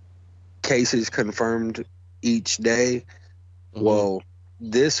 cases confirmed each day. Well,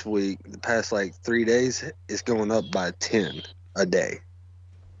 this week, the past like 3 days, it's going up by 10 a day.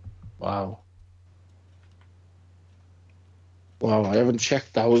 Wow, I haven't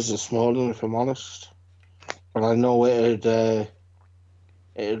checked those this morning, if I'm honest. But I know it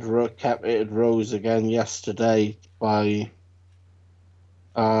rose again yesterday by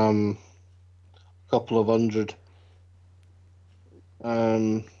a couple of hundred.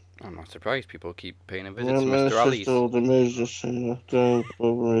 I'm not surprised people keep paying a visit to Mr. Ali's.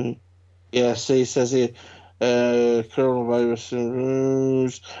 Yeah, see, it says here, coronavirus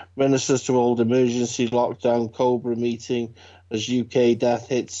news, ministers to hold emergency lockdown Cobra meeting as UK death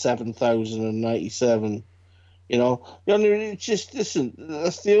hits 7,097. Listen,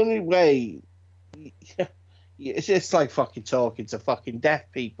 that's the only way. It's just like fucking talking to fucking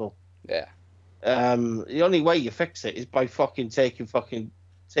deaf people. Yeah. The only way you fix it is by fucking taking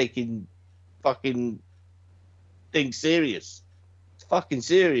things serious. It's fucking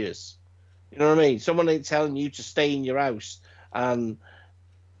serious. You know what I mean? Someone ain't telling you to stay in your house and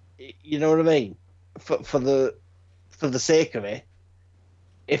you know what I mean, for the sake of it.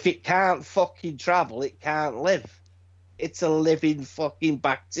 If it can't fucking travel, it can't live. It's a living fucking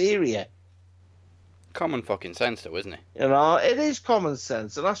bacteria. Common fucking sense, though, isn't it? You know, it is common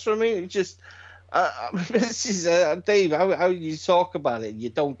sense, and that's what I mean. It's just, this is Dave. How you talk about it, you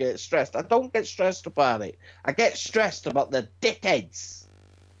don't get stressed. I don't get stressed about it. I get stressed about the dickheads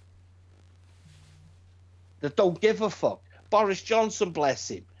that don't give a fuck. Boris Johnson,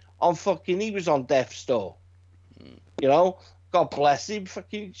 bless him, he was on death's door. You know, God bless him.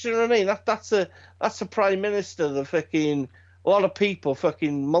 Fucking, do you know what I mean? That's a prime minister that fucking a lot of people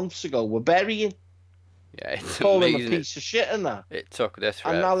fucking months ago were burying. Yeah, it's Call him amazing. a piece of shit and that. It took this for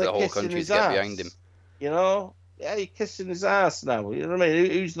And now the they're whole kissing country his to get ass. behind him. You know? Yeah, you're kissing his ass now. You know what I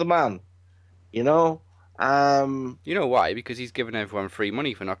mean? Who's the man? You know? You know why? Because he's giving everyone free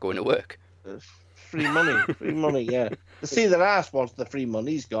money for not going to work. Free money, yeah. To see their ass once the free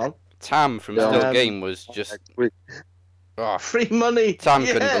money's gone. Tam from Still Game was just... Oh, free money. Tam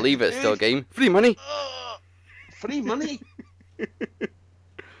couldn't believe it, Still Game. Free money. Free money.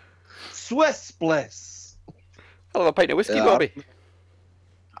 Swiss bliss. I'll have a pint of whiskey, Bobby.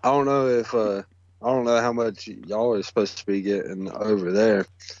 I don't know if I don't know how much y'all are supposed to be getting over there.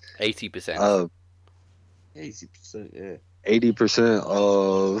 80%. 80%, yeah. 80%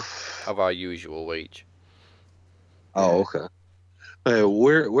 of our usual wage. Oh, okay. Hey,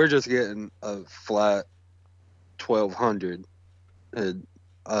 we're just getting a flat 1,200, and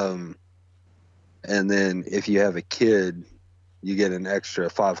then if you have a kid, you get an extra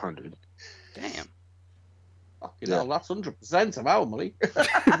 500. Damn. Fucking hell, that's 100% of our money.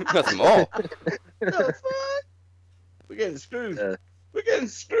 That's more. The fuck? We're getting screwed. We're getting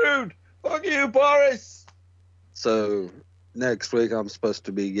screwed. Fuck you, Boris. So next week I'm supposed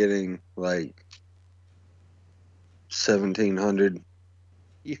to be getting like 1,700.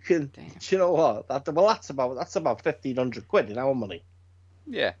 You can. Do you know what? That's about 1,500 quid in our money.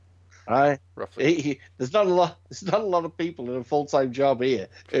 Yeah. Right. Roughly. There's not a lot of people in a full-time job here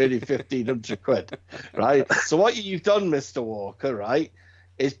earning 1,500 quid, right? So what you've done, Mr. Walker, right,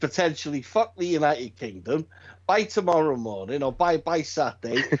 is potentially fuck the United Kingdom. By tomorrow morning or by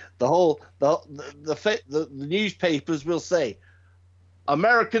Saturday, the newspapers will say,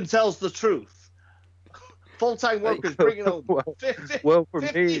 "American tells the truth." Full-time workers bringing home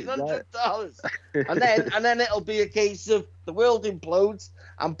 $1,500, and then it'll be a case of the world implodes,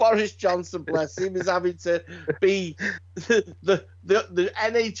 and Boris Johnson, bless him, is having to be the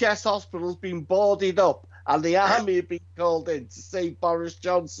NHS hospitals being boarded up, and the army have been called in to save Boris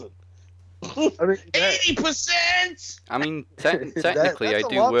Johnson. 80%. I mean, technically, I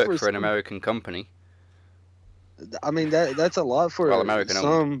do work for an American company. I mean that's a lot for American some,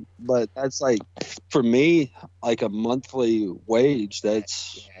 owned. but that's like for me like a monthly wage.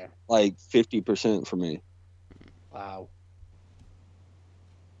 That's like 50% for me. Wow.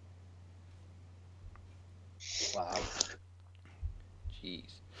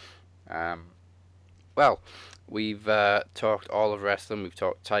 Jeez. Well, we've talked all of wrestling. We've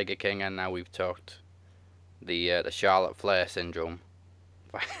talked Tiger King, and now we've talked the Charlotte Flair syndrome.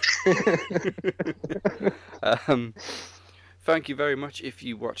 Thank you very much. If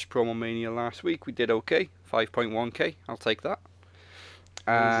you watched Promo Mania last week, we did okay. 5.1k. I'll take that.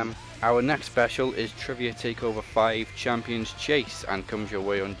 Our next special is Trivia Takeover 5 Champions Chase and comes your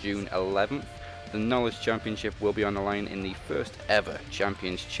way on June 11th. The Knowledge Championship will be on the line in the first ever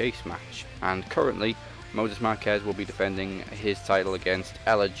Champions Chase match. And currently, Moses Marquez will be defending his title against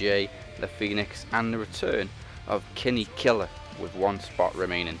Ella J, The Phoenix, and the return of Kenny Killer with one spot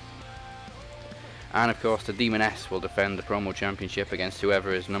remaining. And of course, the Demon S will defend the Promo Championship against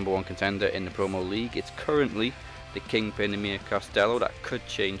whoever is number one contender in the Promo League. It's currently the Kingpin Amir Costello. That could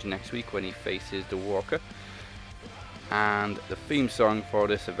change next week when he faces the Walker. And the theme song for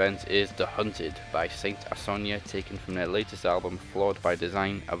this event is The Hunted by Saint Asonia, taken from their latest album Flawed by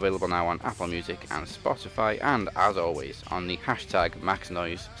Design, available now on Apple Music and Spotify, and as always on the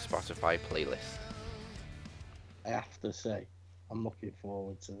 #MaxNoise Spotify playlist. I have to say, I'm looking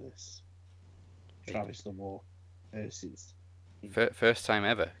forward to this. Travis the Walker versus... First time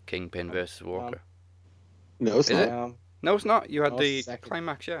ever, Kingpin versus Walker. No, it's not. No, it's not. You had the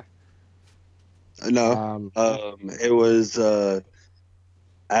climax, yeah. No, it was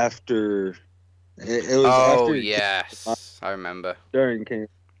after. It was after. Yes, I remember. During King.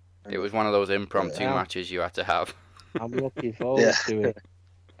 It was one of those impromptu matches you had to have. I'm looking forward to it.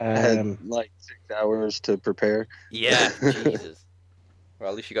 I had like 6 hours to prepare. Yeah, Jesus. Well,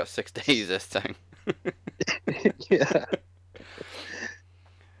 at least you got 6 days this time. Yeah.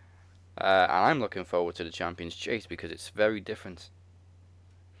 And I'm looking forward to the Champions Chase because it's very different.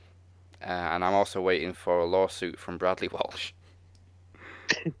 And I'm also waiting for a lawsuit from Bradley Walsh.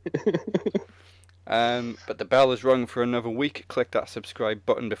 But the bell is rung for another week. Click that subscribe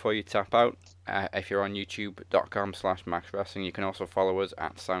button before you tap out. If you're on youtube.com/maxwrestling, you can also follow us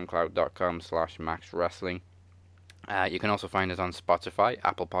at soundcloud.com/maxwrestling. You can also find us on Spotify,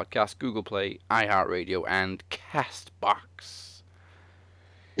 Apple Podcasts, Google Play, iHeartRadio, and Castbox.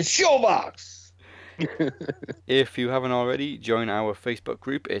 It's Showbox! If you haven't already, join our Facebook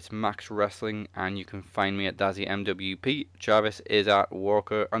group. It's Max Wrestling, and you can find me at Dazzy MWP. Travis is at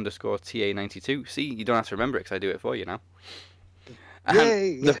Walker_TA92. See, you don't have to remember it because I do it for you now. And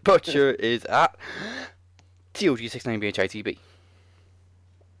Yay! the Butcher is at TOG69BHITB.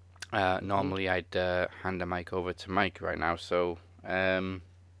 Normally I'd hand the mic over to Mike right now, so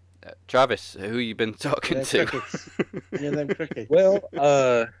Travis, who you been talking to? Crickets. Well,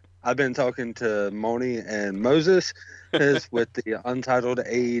 I've been talking to Moni and Moses with the Untitled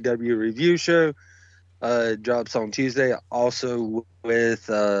AEW review show. Drops on Tuesday. Also with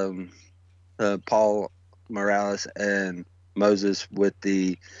Paul Morales and Moses with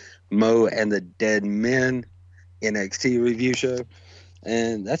the Mo and the Dead Men NXT review show.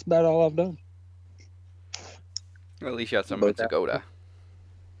 And that's about all I've done. Well, at least you had something to go there.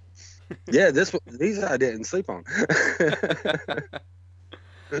 Yeah, these I didn't sleep on.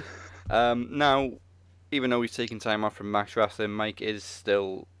 Now, even though we've taken time off from Max Wrestling, Mike is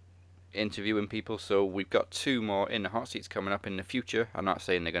still interviewing people, so we've got 2 more in the hot seats coming up in the future. I'm not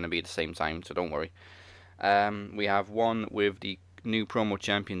saying they're going to be at the same time, so don't worry. We have one with the new promo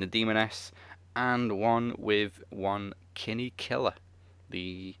champion, the Demoness, and one with one Kenny Killer.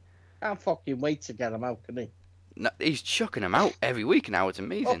 Can't fucking wait to get him out, can he? No, he's chucking them out every week now. It's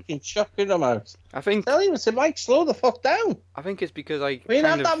amazing. Fucking chucking them out. I think. Tell him to Mike, slow the fuck down. I think it's because I. We ain't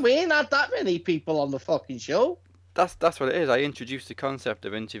had that many people on the fucking show. That's what it is. I introduced the concept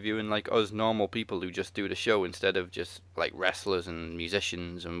of interviewing like us normal people who just do the show instead of just like wrestlers and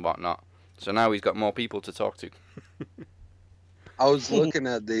musicians and whatnot. So now he's got more people to talk to. I was looking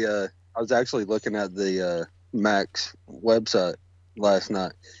at I was actually looking at the Max website last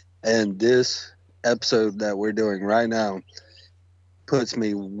night, and this episode that we're doing right now puts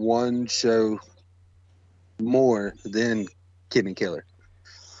me one show more than Kenny Killer.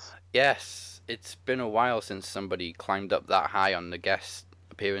 Yes, it's been a while since somebody climbed up that high on the guest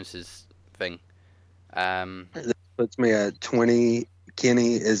appearances thing. That puts me at 20.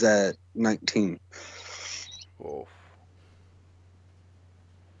 Kenny is at 19. Whoa.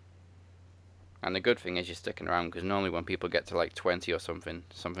 And the good thing is you're sticking around, because normally when people get to like 20 or something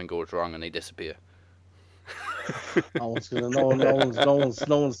goes wrong and they disappear. No one's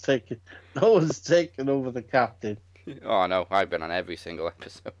taking over the captain. Oh no, I've been on every single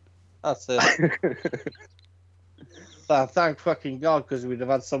episode. That's it. Thank fucking God, because we'd have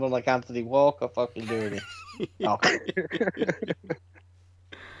had someone like Anthony Walker fucking doing it. No.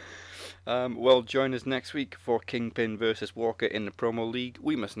 Well, join us next week for Kingpin versus Walker in the Promo League.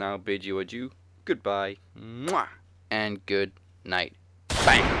 We must now bid you adieu. Goodbye, mwah, and good night.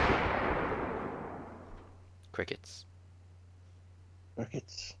 Bang! Crickets.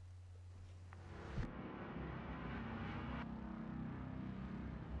 Crickets.